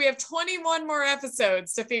 you know, we have 21 more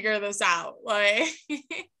episodes to figure this out. Like,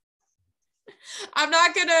 I'm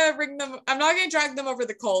not gonna drag them over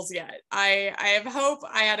the coals yet. I have hope.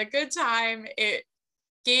 I had a good time. It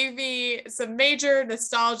gave me some major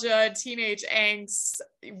nostalgia, teenage angst,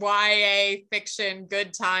 YA fiction,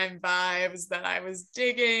 good time vibes that I was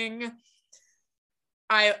digging.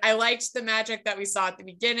 I liked the magic that we saw at the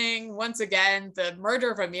beginning. Once again, the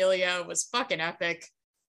murder of Amelia was fucking epic.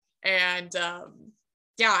 And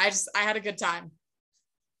yeah, I had a good time.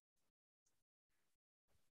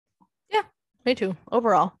 Yeah, me too,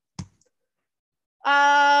 overall.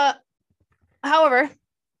 However,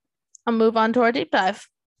 I'll move on to our deep dive.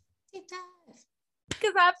 Deep dive.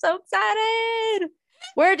 Because I'm so excited.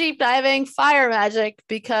 We're deep diving fire magic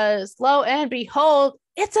because lo and behold,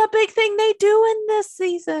 it's a big thing they do in this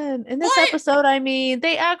season. In this episode, I mean,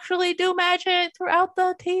 they actually do magic throughout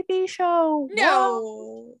the TV show.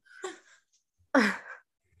 No.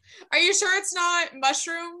 Are you sure it's not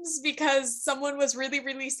mushrooms because someone was really,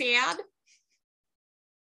 really sad?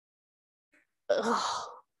 Ugh.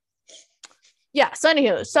 Yeah, so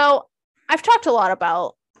anywho, so I've talked a lot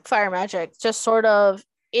about fire magic, just sort of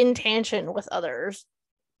in tangent with other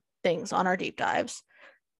things on our deep dives.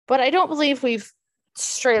 But I don't believe we've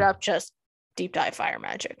straight up just deep dive fire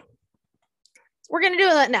magic. We're going to do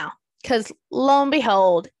that now because lo and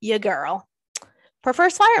behold, your girl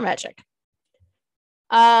prefers fire magic.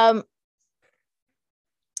 What?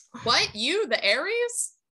 You, the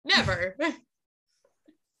Aries? Never.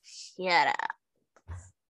 Shut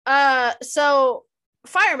up. So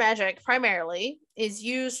fire magic primarily is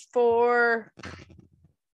used for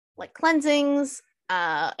like cleansings,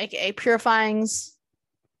 aka purifyings.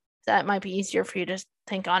 That might be easier for you to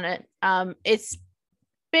think on it. It's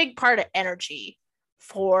big part of energy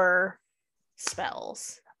for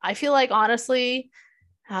spells. I feel like honestly,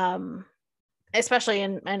 especially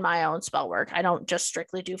in my own spell work, I don't just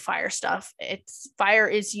strictly do fire stuff. Fire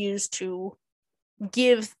is used to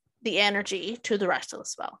give the energy to the rest of the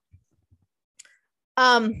spell.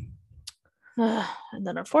 And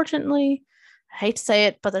then unfortunately, I hate to say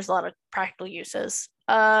it, but there's a lot of practical uses.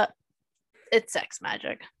 It's sex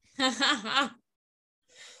magic.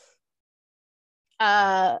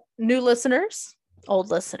 New listeners, old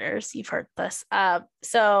listeners, you've heard this.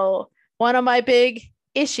 So one of my big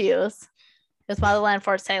issues with Motherland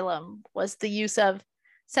Fort Salem was the use of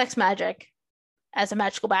sex magic as a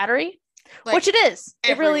magical battery, like, which it is.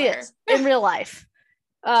 Everywhere. It really is in real life.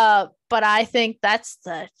 But I think that's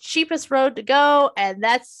the cheapest road to go, and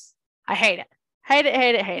I hate it. Hate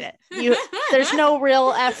it. There's no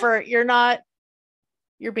real effort.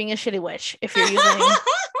 You're being a shitty witch if you're using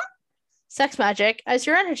sex magic as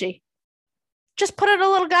your energy. Just put in a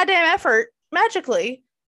little goddamn effort magically.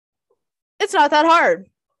 It's not that hard.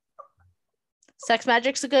 Sex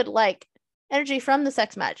magic's a good, like, energy from the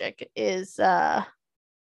sex magic is it's a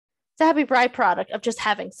happy byproduct of just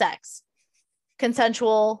having sex.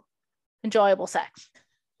 Consensual, enjoyable sex.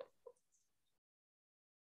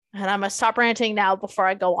 And I'm gonna stop ranting now before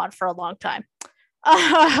I go on for a long time.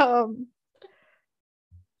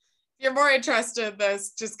 You're more interested in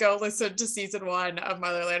this, just go listen to season 1 of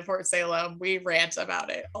Motherland Fort Salem. We rant about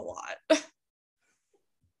it a lot.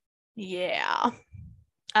 Yeah.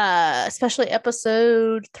 Especially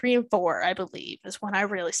episode 3 and 4, I believe, is when I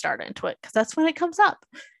really started into it, because that's when it comes up.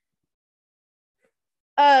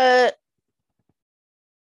 Uh,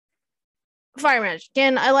 Fire Magic.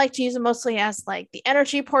 Again, I like to use it mostly as like the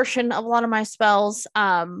energy portion of a lot of my spells.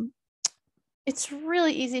 It's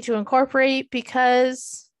really easy to incorporate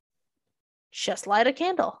because just light a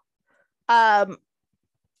candle.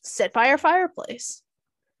 Sit by your fireplace.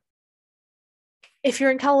 If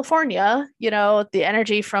you're in California, the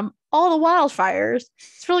energy from all the wildfires,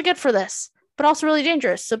 it's really good for this, but also really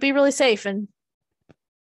dangerous. So be really safe and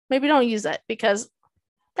maybe don't use it because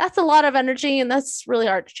that's a lot of energy and that's really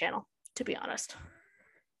hard to channel, to be honest.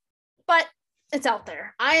 But it's out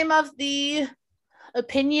there. I am of the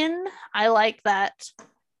opinion, I like that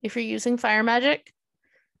if you're using fire magic,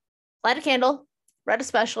 light a candle, red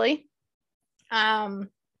especially.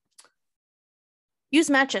 Use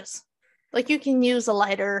matches. Like you can use a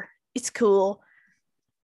lighter. It's cool.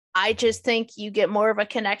 I just think you get more of a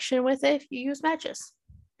connection with it if you use matches.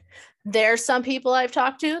 There's some people I've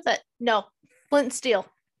talked to that no, flint and steel.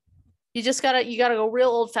 You gotta go real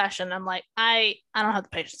old fashioned. I'm like, I don't have the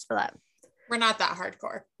patience for that. We're not that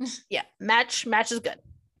hardcore. Yeah, match is good.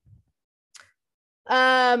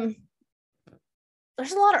 There's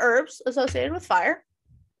a lot of herbs associated with fire.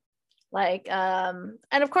 Like, and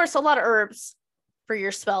of course, a lot of herbs for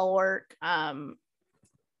your spell work.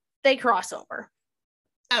 They cross over.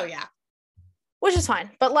 Oh yeah. Which is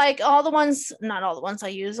fine. But like not all the ones I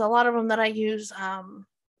use, a lot of them that I use,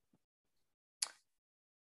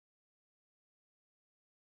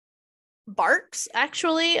 barks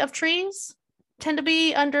actually of trees tend to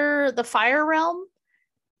be under the fire realm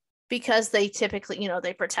because they typically,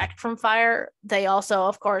 they protect from fire. They also,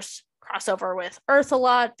 of course, cross over with earth a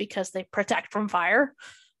lot because they protect from fire.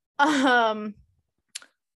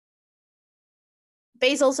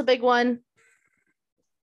 Basil's a big one.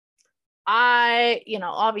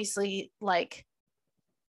 Obviously, like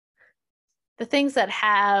the things that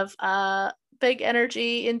have big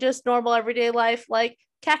energy in just normal everyday life, like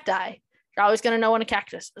cacti. You're always going to know when a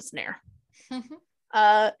cactus is near.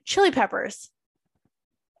 Chili peppers.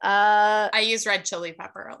 I use red chili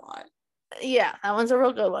pepper a lot. Yeah, that one's a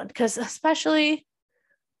real good one because especially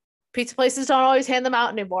pizza places don't always hand them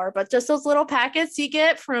out anymore, but just those little packets you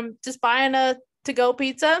get from just buying a to-go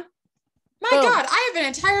pizza. My boom. God, I have an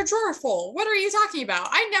entire drawer full. What are you talking about?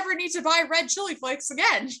 I never need to buy red chili flakes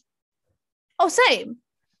again. Oh, same.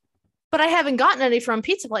 But I haven't gotten any from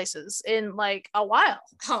pizza places in like a while.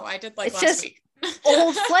 Oh, I did like last week.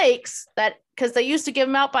 Old flakes that because they used to give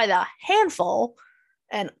them out by the handful,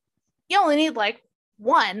 and you only need like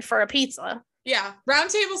one for a pizza. Yeah, Round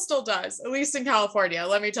Table still does, at least in California.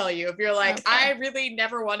 Let me tell you, if you're like, okay, I really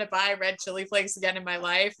never want to buy red chili flakes again in my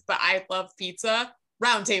life, but I love pizza,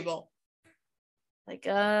 Round Table. Like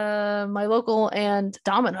my local and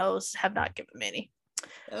Domino's have not given me any.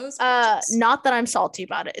 Those not that I'm salty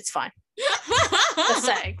about it. It's fine. Just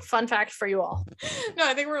saying. Fun fact for you all. No,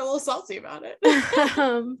 I think we're a little salty about it.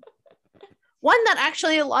 One that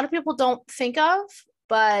actually a lot of people don't think of,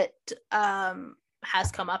 but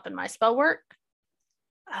has come up in my spell work.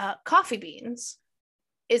 Coffee beans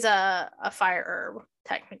is a fire herb,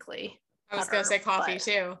 technically. I was going to say coffee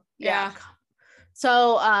too. Yeah.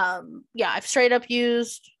 So, I've straight up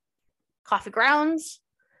used coffee grounds.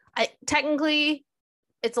 Technically,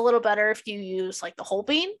 it's a little better if you use like the whole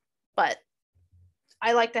bean, but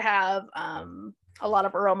I like to have a lot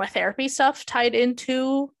of aromatherapy stuff tied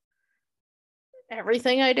into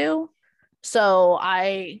everything I do. So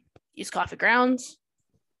I use coffee grounds.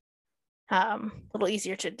 A little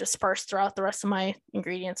easier to disperse throughout the rest of my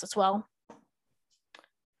ingredients as well.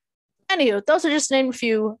 Anywho, those are just named a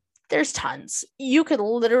few. There's tons. You could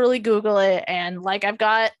literally Google it, and like I've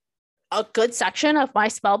got a good section of my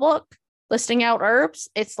spell book listing out herbs.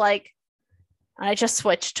 It's like I just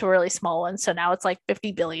switched to a really small one, so now it's like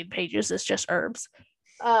 50 billion pages. It's just herbs.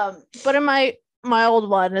 But in my old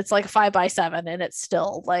one, it's like 5x7, and it's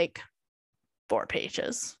still like 4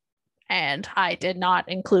 pages. And I did not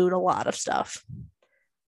include a lot of stuff,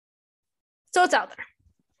 so it's out there.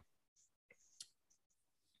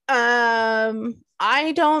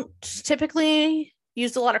 I don't typically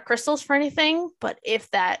use a lot of crystals for anything, but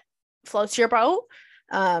if that floats your boat,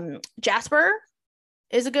 jasper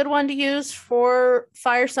is a good one to use for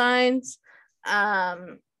fire signs.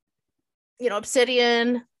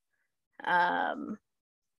 Obsidian,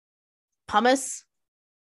 pumice.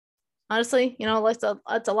 Honestly,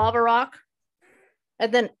 it's a lava rock,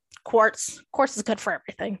 and then quartz. Quartz is good for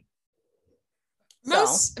everything.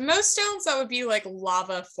 Most stones that would be like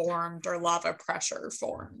lava formed or lava pressure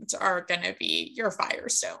formed are going to be your fire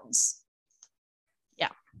stones. Yeah.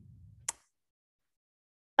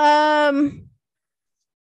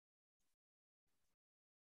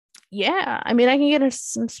 Yeah, I mean, I can get into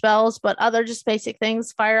some spells, but other just basic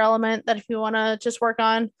things, fire element that if you want to just work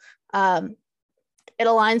on, um, it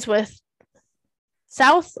aligns with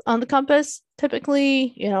south on the compass.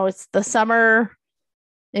 Typically, it's the summer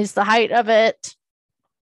is the height of it.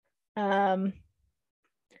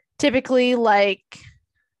 Typically, like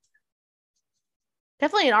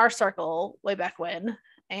definitely in our circle way back when,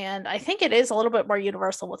 and I think it is a little bit more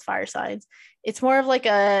universal with fire signs. It's more of like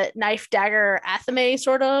a knife dagger athame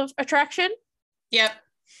sort of attraction. Yep.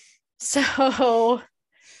 So,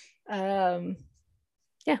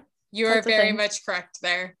 yeah. You are very much correct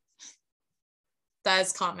there. That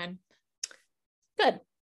is common. Good.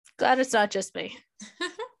 Glad it's not just me.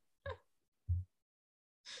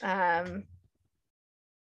 Yeah,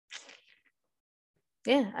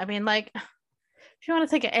 I mean, like, if you want to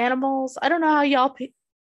think of animals, I don't know how y'all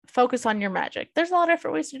focus on your magic. There's a lot of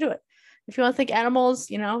different ways to do it. If you want to think animals,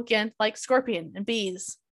 again, like scorpion and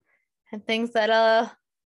bees and things that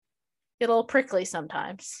get a little prickly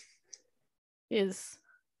sometimes, is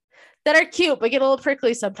that are cute but get a little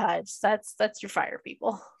prickly sometimes. That's your fire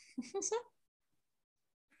people.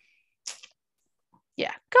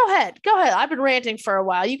 Yeah, go ahead. I've been ranting for a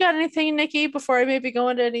while. You got anything, Nikki, before I maybe go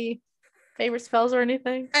into any favorite spells or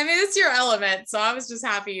anything? I mean, it's your element, so I was just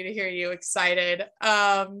happy to hear you excited.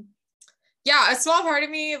 Yeah, a small part of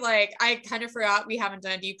me, like, I kind of forgot we haven't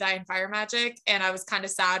done a deep dive in fire magic, and I was kind of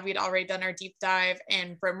sad we'd already done our deep dive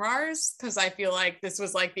in Grimoires, because I feel like this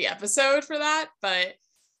was like the episode for that, but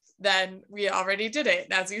then we already did it.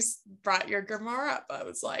 And as you brought your grimoire up, I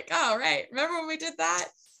was like, oh, right. Remember when we did that?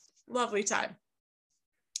 Lovely time.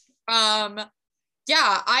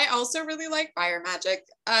 Yeah, I also really like fire magic.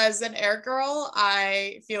 As an air girl,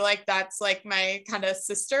 I feel like that's like my kind of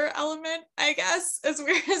sister element, I guess, as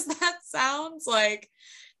weird as that sounds. Like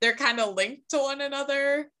they're kind of linked to one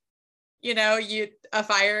another. A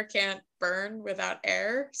fire can't burn without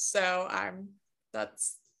air. So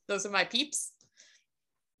those are my peeps.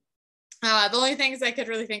 The only things I could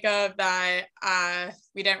really think of that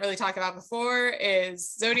we didn't really talk about before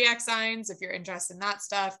is zodiac signs, if you're interested in that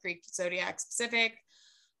stuff, Greek zodiac specific.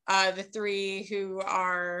 The three who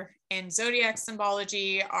are in zodiac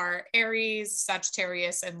symbology are Aries,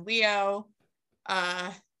 Sagittarius, and Leo.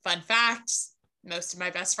 Fun fact, most of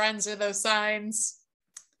my best friends are those signs.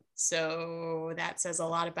 So that says a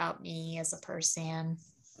lot about me as a person.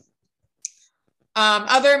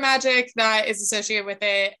 Other magic that is associated with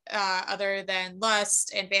it, other than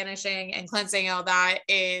lust and banishing and cleansing, all that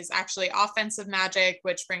is actually offensive magic,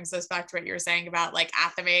 which brings us back to what you were saying about like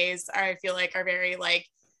athames. I feel like are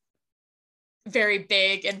very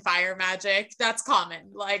big in fire magic. That's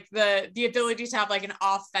common. Like the ability to have like an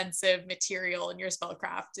offensive material in your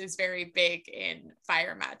spellcraft is very big in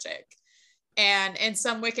fire magic. And in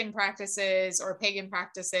some Wiccan practices or pagan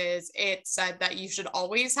practices, it's said that you should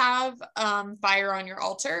always have fire on your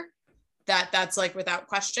altar. That's like without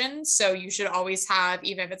question. So you should always have,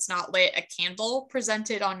 even if it's not lit, a candle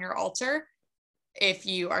presented on your altar. If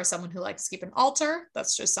you are someone who likes to keep an altar,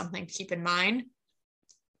 that's just something to keep in mind.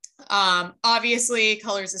 Obviously,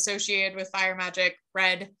 colors associated with fire magic,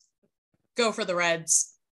 red, go for the reds.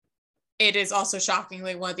 It is also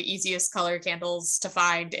shockingly one of the easiest color candles to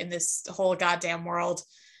find in this whole goddamn world.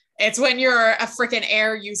 It's when you're a freaking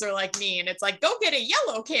air user like me, and it's like, go get a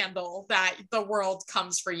yellow candle, that the world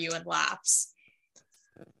comes for you and laughs.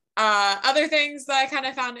 Other things that I kind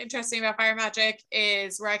of found interesting about fire magic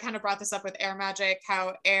is where I kind of brought this up with air magic,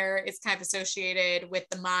 how air is kind of associated with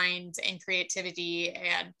the mind and creativity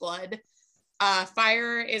and blood.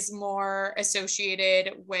 Fire is more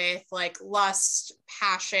associated with like lust,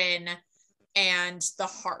 passion, and the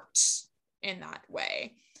heart in that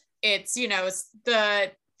way. It's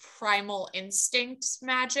the primal instinct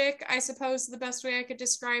magic, I suppose, the best way I could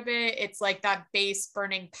describe it. It's like that base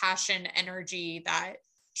burning passion energy that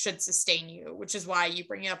should sustain you, which is why you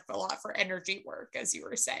bring it up a lot for energy work, as you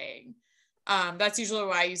were saying. That's usually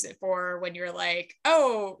what I use it for when you're like,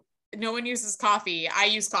 oh, no one uses coffee. I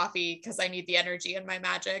use coffee because I need the energy in my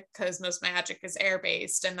magic, because most of my magic is air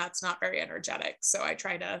based and that's not very energetic. So I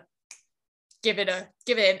try to give it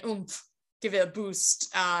an oomph, give it a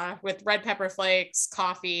boost with red pepper flakes,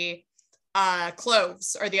 coffee,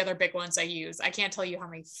 cloves are the other big ones I use. I can't tell you how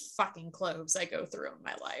many fucking cloves I go through in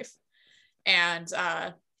my life. And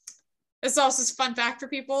this is also a fun fact for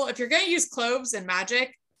people. If you're going to use cloves in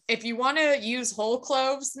magic, if you want to use whole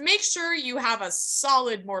cloves, make sure you have a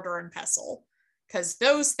solid mortar and pestle, because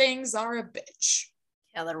those things are a bitch.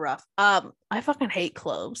 Yeah, they're rough. I fucking hate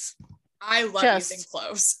cloves. I love using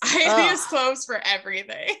cloves. I use cloves for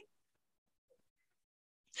everything.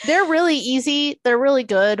 They're really easy. They're really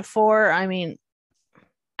good for, I mean,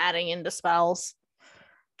 adding into spells.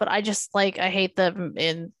 But I just I hate them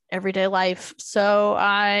in everyday life. So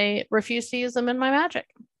I refuse to use them in my magic.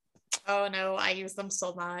 Oh no, I use them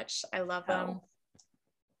so much. I love them.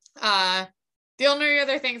 Oh. The only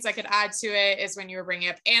other things I could add to it is when you were bringing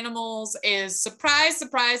up animals is surprise,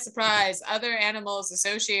 surprise, surprise. Other animals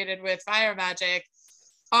associated with fire magic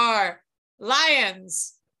are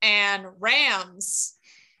lions and rams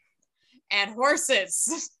and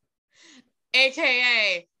horses,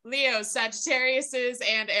 aka Leo, Sagittariuses,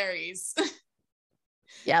 and Aries.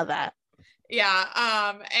 Yeah, that.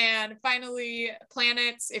 Yeah. And finally,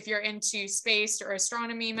 planets, if you're into space or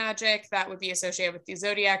astronomy magic, that would be associated with the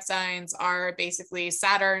zodiac signs, are basically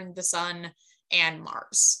Saturn, the sun, and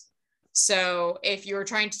Mars. So if you're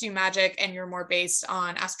trying to do magic and you're more based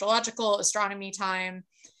on astrological astronomy time,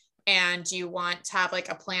 and you want to have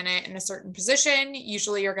a planet in a certain position,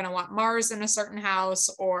 usually you're going to want Mars in a certain house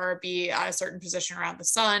or be at a certain position around the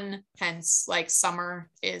sun. Hence, summer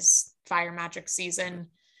is fire magic season.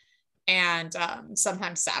 And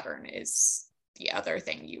sometimes Saturn is the other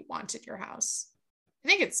thing you want in your house. I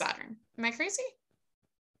think it's Saturn. Am I crazy?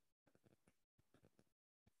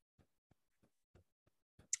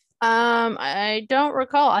 I don't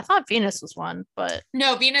recall. I thought Venus was one, but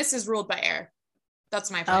no, Venus is ruled by air. That's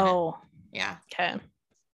my planet. Oh, yeah. Okay.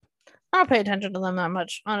 I don't pay attention to them that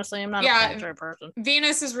much. Honestly, I'm not a planetary person.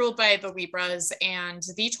 Venus is ruled by the Libras and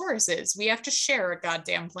the Tauruses. We have to share a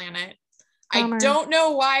goddamn planet. I don't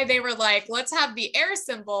know why they were let's have the air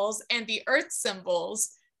symbols and the earth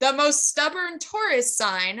symbols, the most stubborn Taurus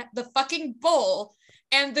sign, the fucking bull,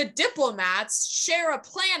 and the diplomats share a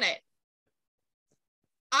planet.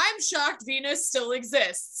 I'm shocked Venus still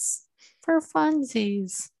exists. For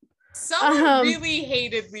funsies. Someone really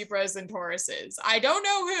hated Libras and Tauruses. I don't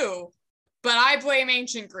know who, but I blame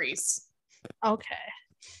ancient Greece. Okay.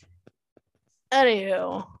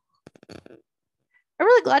 Anywho. I'm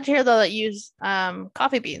really glad to hear though that you use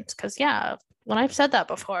coffee beans, because when I've said that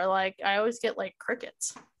before, I always get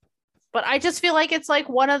crickets. But I just feel it's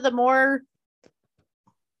one of the more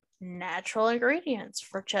natural ingredients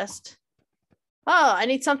for just I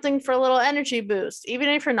need something for a little energy boost. Even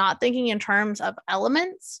if you're not thinking in terms of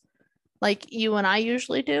elements, like you and I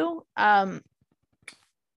usually do.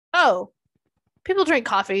 People drink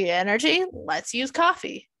coffee energy. Let's use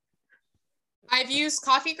coffee. I've used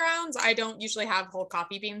coffee grounds. I don't usually have whole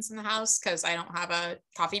coffee beans in the house because I don't have a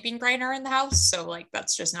coffee bean grinder in the house. So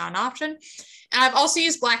that's just not an option. And I've also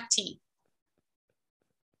used black tea.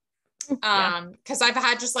 Because I've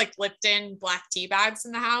had just Lipton black tea bags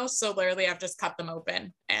in the house. So literally I've just cut them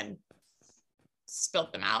open and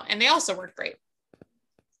spilled them out. And they also work great.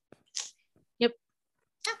 Yep.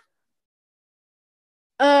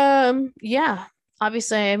 Yeah.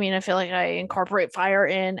 Obviously, I feel I incorporate fire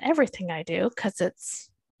in everything I do because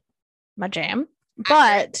it's my jam.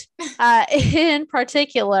 But in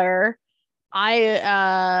particular,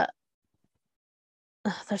 there's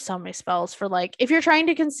so many spells for if you're trying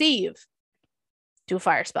to conceive, do a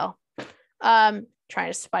fire spell. Trying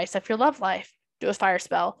to spice up your love life, do a fire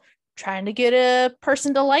spell. Trying to get a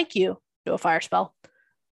person to like you, do a fire spell.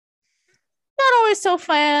 Not always so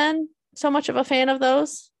much of a fan of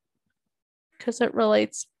those. Because it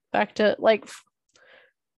relates back to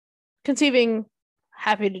conceiving.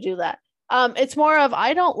 Happy to do that. It's more of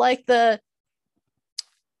I don't like I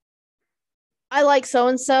like so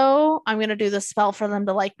and so. I'm gonna do the spell for them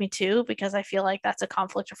to like me too, because I feel that's a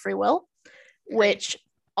conflict of free will, which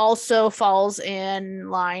also falls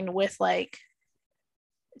in line with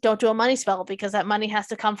don't do a money spell because that money has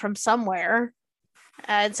to come from somewhere,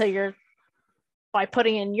 and so you're by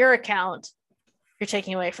putting in your account. You're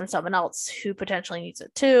taking away from someone else who potentially needs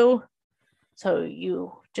it too. So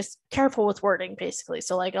you just careful with wording, basically.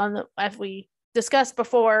 So as we discussed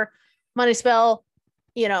before, money spell,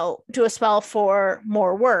 do a spell for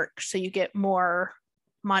more work. So you get more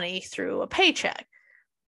money through a paycheck,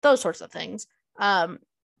 those sorts of things.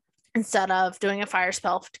 Instead of doing a fire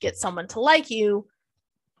spell to get someone to like you,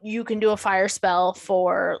 you can do a fire spell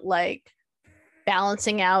for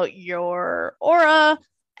balancing out your aura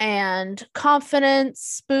and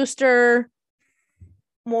confidence booster,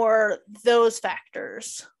 more those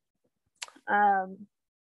factors.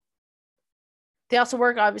 They also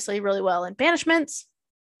work obviously really well in banishments.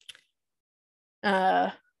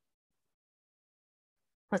 Let's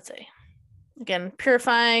see. Again,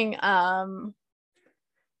 purifying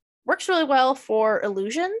works really well for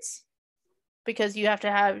illusions because you have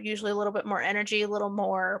to have usually a little bit more energy, a little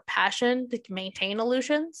more passion to maintain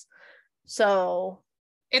illusions. So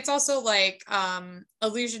it's also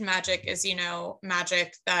illusion magic is,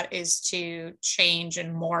 magic that is to change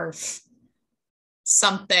and morph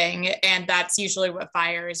something, and that's usually what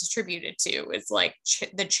fire is attributed to. It's like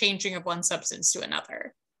the changing of one substance to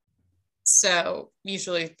another. So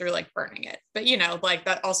usually through like burning it, but like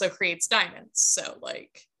that also creates diamonds. So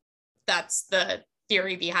like that's the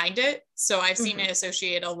theory behind it. So I've seen it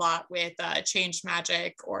associated a lot with change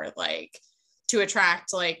magic, or like to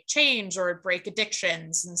attract like change or break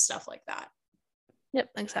addictions and stuff like that.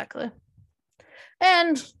 Yep, exactly.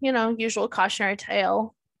 And usual cautionary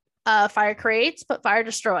tale, fire creates but fire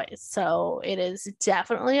destroys, so it is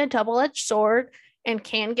definitely a double-edged sword and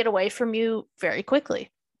can get away from you very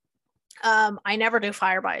quickly. I never do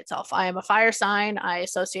fire by itself. I am a fire sign. I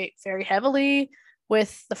associate very heavily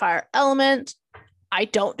with the fire element. I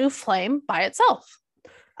don't do flame by itself.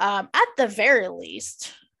 At the very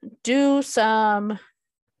least, do some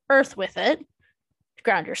earth with it to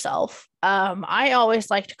ground yourself. I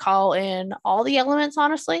always like to call in all the elements,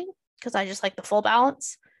 honestly, because I just like the full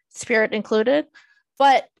balance, spirit included.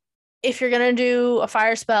 But if you're going to do a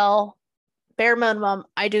fire spell, bare minimum,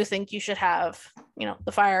 I do think you should have,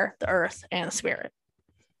 the fire, the earth, and the spirit.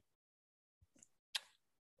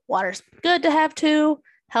 Water's good to have too,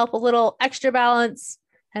 help a little extra balance.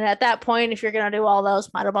 And at that point, if you're going to do all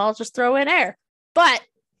those, might as well just throw in air. But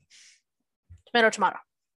tomato.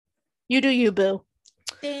 You do you, boo.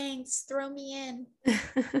 Thanks. Throw me in. Throw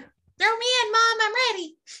me in, Mom. I'm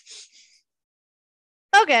ready.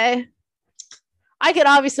 Okay. I could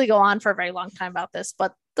obviously go on for a very long time about this,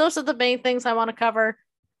 but those are the main things I want to cover.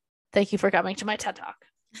 Thank you for coming to my TED Talk.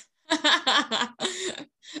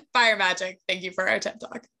 Fire magic. Thank you for our TED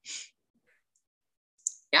Talk.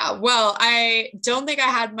 Yeah, well, I don't think I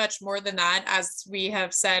had much more than that. As we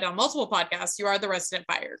have said on multiple podcasts, you are the resident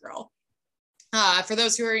fire girl. For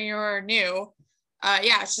those who are new,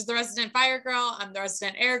 she's the resident fire girl. I'm the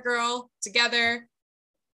resident air girl. Together,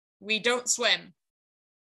 we don't swim.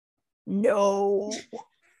 No.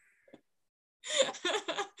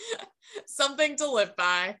 Something to live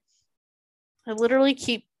by. I literally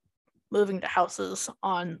keep moving to houses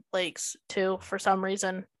on lakes too for some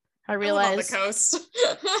reason. I realize on the coast.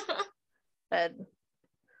 that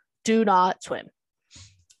do not swim.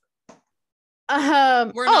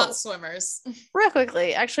 We're not swimmers. Real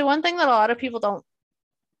quickly, actually, one thing that a lot of people don't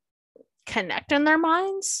connect in their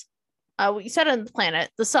minds, we said in the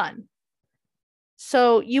planet, the sun.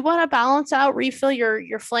 So you want to balance out, refill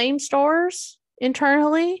your flame stores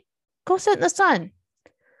internally, go sit in the sun.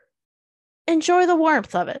 Enjoy the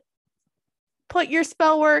warmth of it. Put your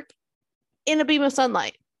spell work in a beam of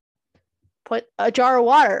sunlight. Put a jar of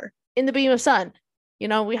water in the beam of sun.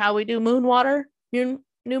 How we do moon water, new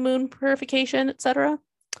moon purification, etc.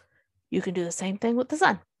 You can do the same thing with the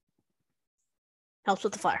sun. Helps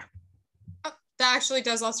with the fire. Oh, that actually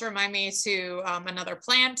does also remind me to another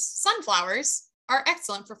plant. Sunflowers are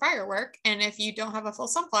excellent for firework. And if you don't have a full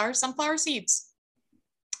sunflower seeds.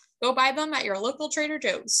 Go buy them at your local Trader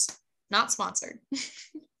Joe's. Not sponsored.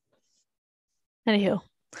 Anywho.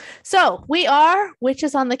 So we are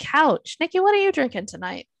Witches on the Couch. Nikki, what are you drinking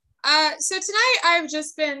tonight? So tonight I've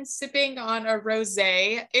just been sipping on a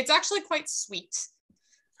rosé. It's actually quite sweet.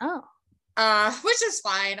 Oh. Which is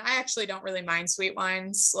fine. I actually don't really mind sweet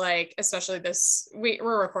wines, like especially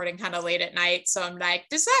we're recording kind of late at night, so I'm like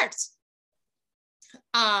dessert.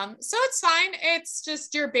 So it's fine. It's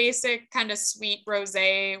just your basic kind of sweet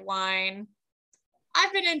rosé wine.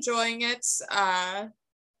 I've been enjoying it.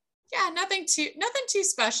 Nothing too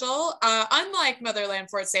special. Unlike Motherland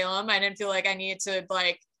Fort Salem, I didn't feel like I needed to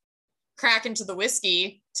like crack into the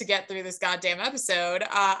whiskey to get through this goddamn episode.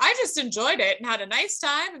 I just enjoyed it and had a nice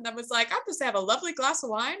time, and then was like, I'll just have a lovely glass of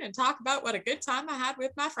wine and talk about what a good time I had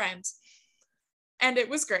with my friends. And it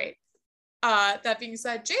was great. That being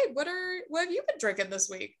said, Jade, what have you been drinking this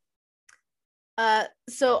week?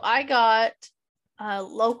 So I got a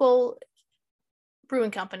local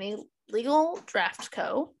brewing company, Legal Draft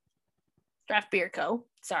Beer Co.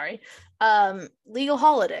 Sorry. Legal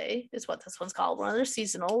Holiday is what this one's called. One of their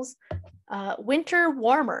seasonals. Winter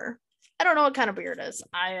Warmer. I don't know what kind of beer it is.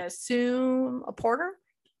 I assume a porter.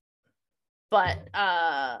 But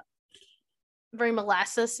very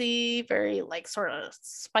molassesy, very like sort of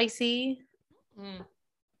spicy. It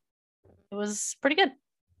was pretty good.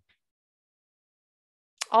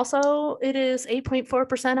 Also, it is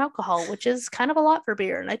 8.4% alcohol, which is kind of a lot for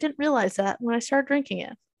beer. And I didn't realize that when I started drinking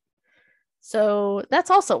it. So that's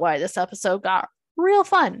also why this episode got real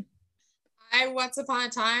fun. I once upon a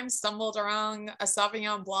time stumbled around a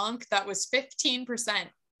Sauvignon Blanc that was 15%.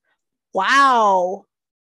 Wow.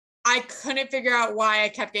 I couldn't figure out why I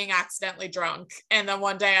kept getting accidentally drunk. And then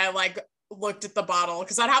one day I like looked at the bottle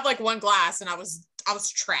because I'd have like one glass and I was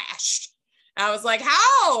trashed. And I was like,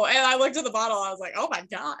 how? And I looked at the bottle. I was like, oh my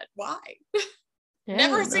God, why? Yeah,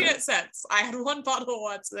 Never seen it since. I had one bottle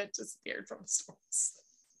once that disappeared from the stores.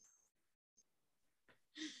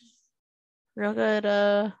 Real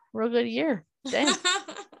good year. Damn.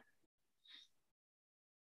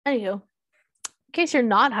 Anywho, in case you're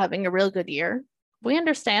not having a real good year, we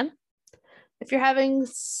understand. If you're having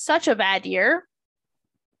such a bad year,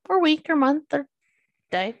 or week, or month, or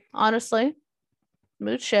day, honestly,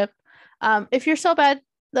 mood shift. If you're so bad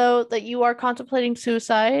though that you are contemplating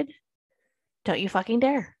suicide, don't you fucking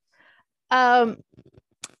dare.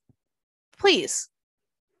 Please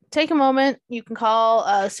take a moment. You can call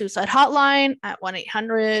a suicide hotline at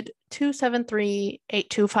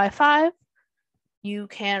 1-800-273-8255. You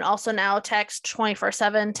can also now text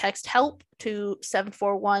 24/7, text help to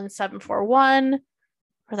 741-741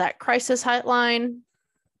 for that crisis hotline.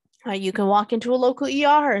 You can walk into a local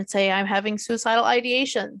ER and say, I'm having suicidal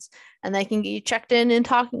ideations, and they can get you checked in and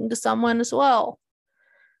talking to someone as well.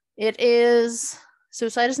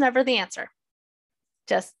 Suicide is never the answer.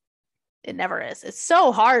 It never is. It's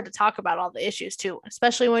so hard to talk about all the issues too,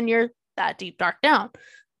 especially when you're that deep, dark down.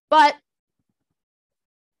 But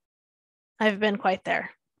I've been quite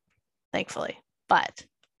there, thankfully, but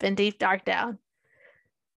been deep, dark down.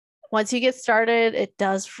 Once you get started, it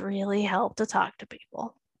does really help to talk to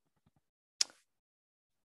people.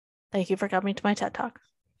 Thank you for coming to my TED Talk.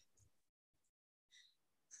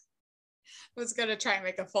 I was gonna try and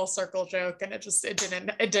make a full circle joke, and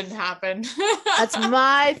it didn't happen. That's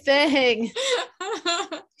my thing.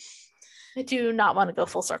 I do not want to go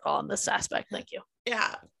full circle on this aspect. Thank you.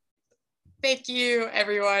 Yeah. Thank you,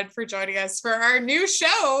 everyone, for joining us for our new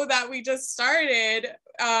show that we just started,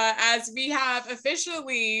 as we have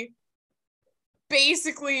officially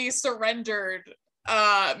basically surrendered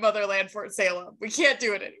Motherland Fort Salem. We can't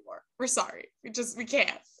do it anymore. We're sorry. We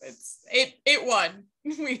can't. It won.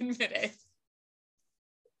 We admit it.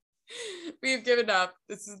 We've given up.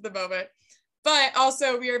 This is the moment. But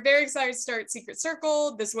also, we are very excited to start Secret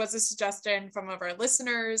Circle. This was a suggestion from one of our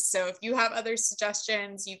listeners. So if you have other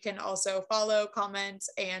suggestions, you can also follow, comment,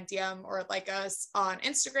 and DM or like us on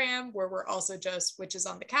Instagram, where we're also just Witches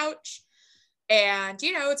on the Couch. And,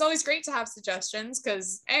 it's always great to have suggestions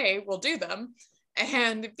because A, we'll do them.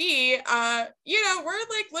 And B, we're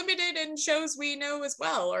like limited in shows we know as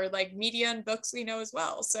well, or like media and books we know as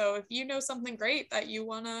well. So if you know something great that you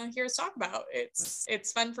want to hear us talk about,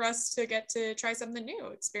 it's fun for us to get to try something new,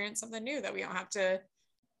 experience something new that we don't have to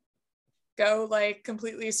go like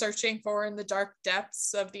completely searching for in the dark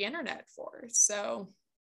depths of the internet for. So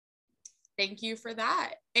thank you for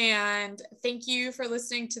that. And thank you for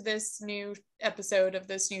listening to this new episode of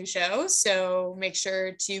this new show. So make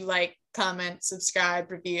sure to like, comment,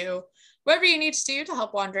 subscribe, review, whatever you need to do to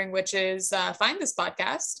help Wandering Witches find this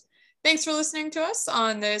podcast. Thanks for listening to us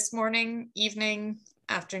on this morning, evening,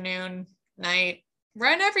 afternoon, night,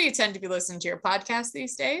 whenever you tend to be listening to your podcast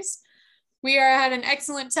these days. We are at an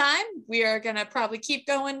excellent time. We are going to probably keep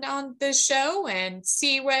going on this show and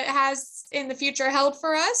see what it has in the future held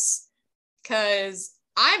for us, because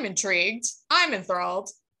I'm intrigued. I'm enthralled.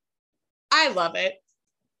 I love it.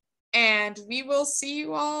 And we will see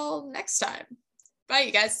you all next time. Bye,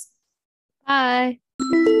 you guys. Bye.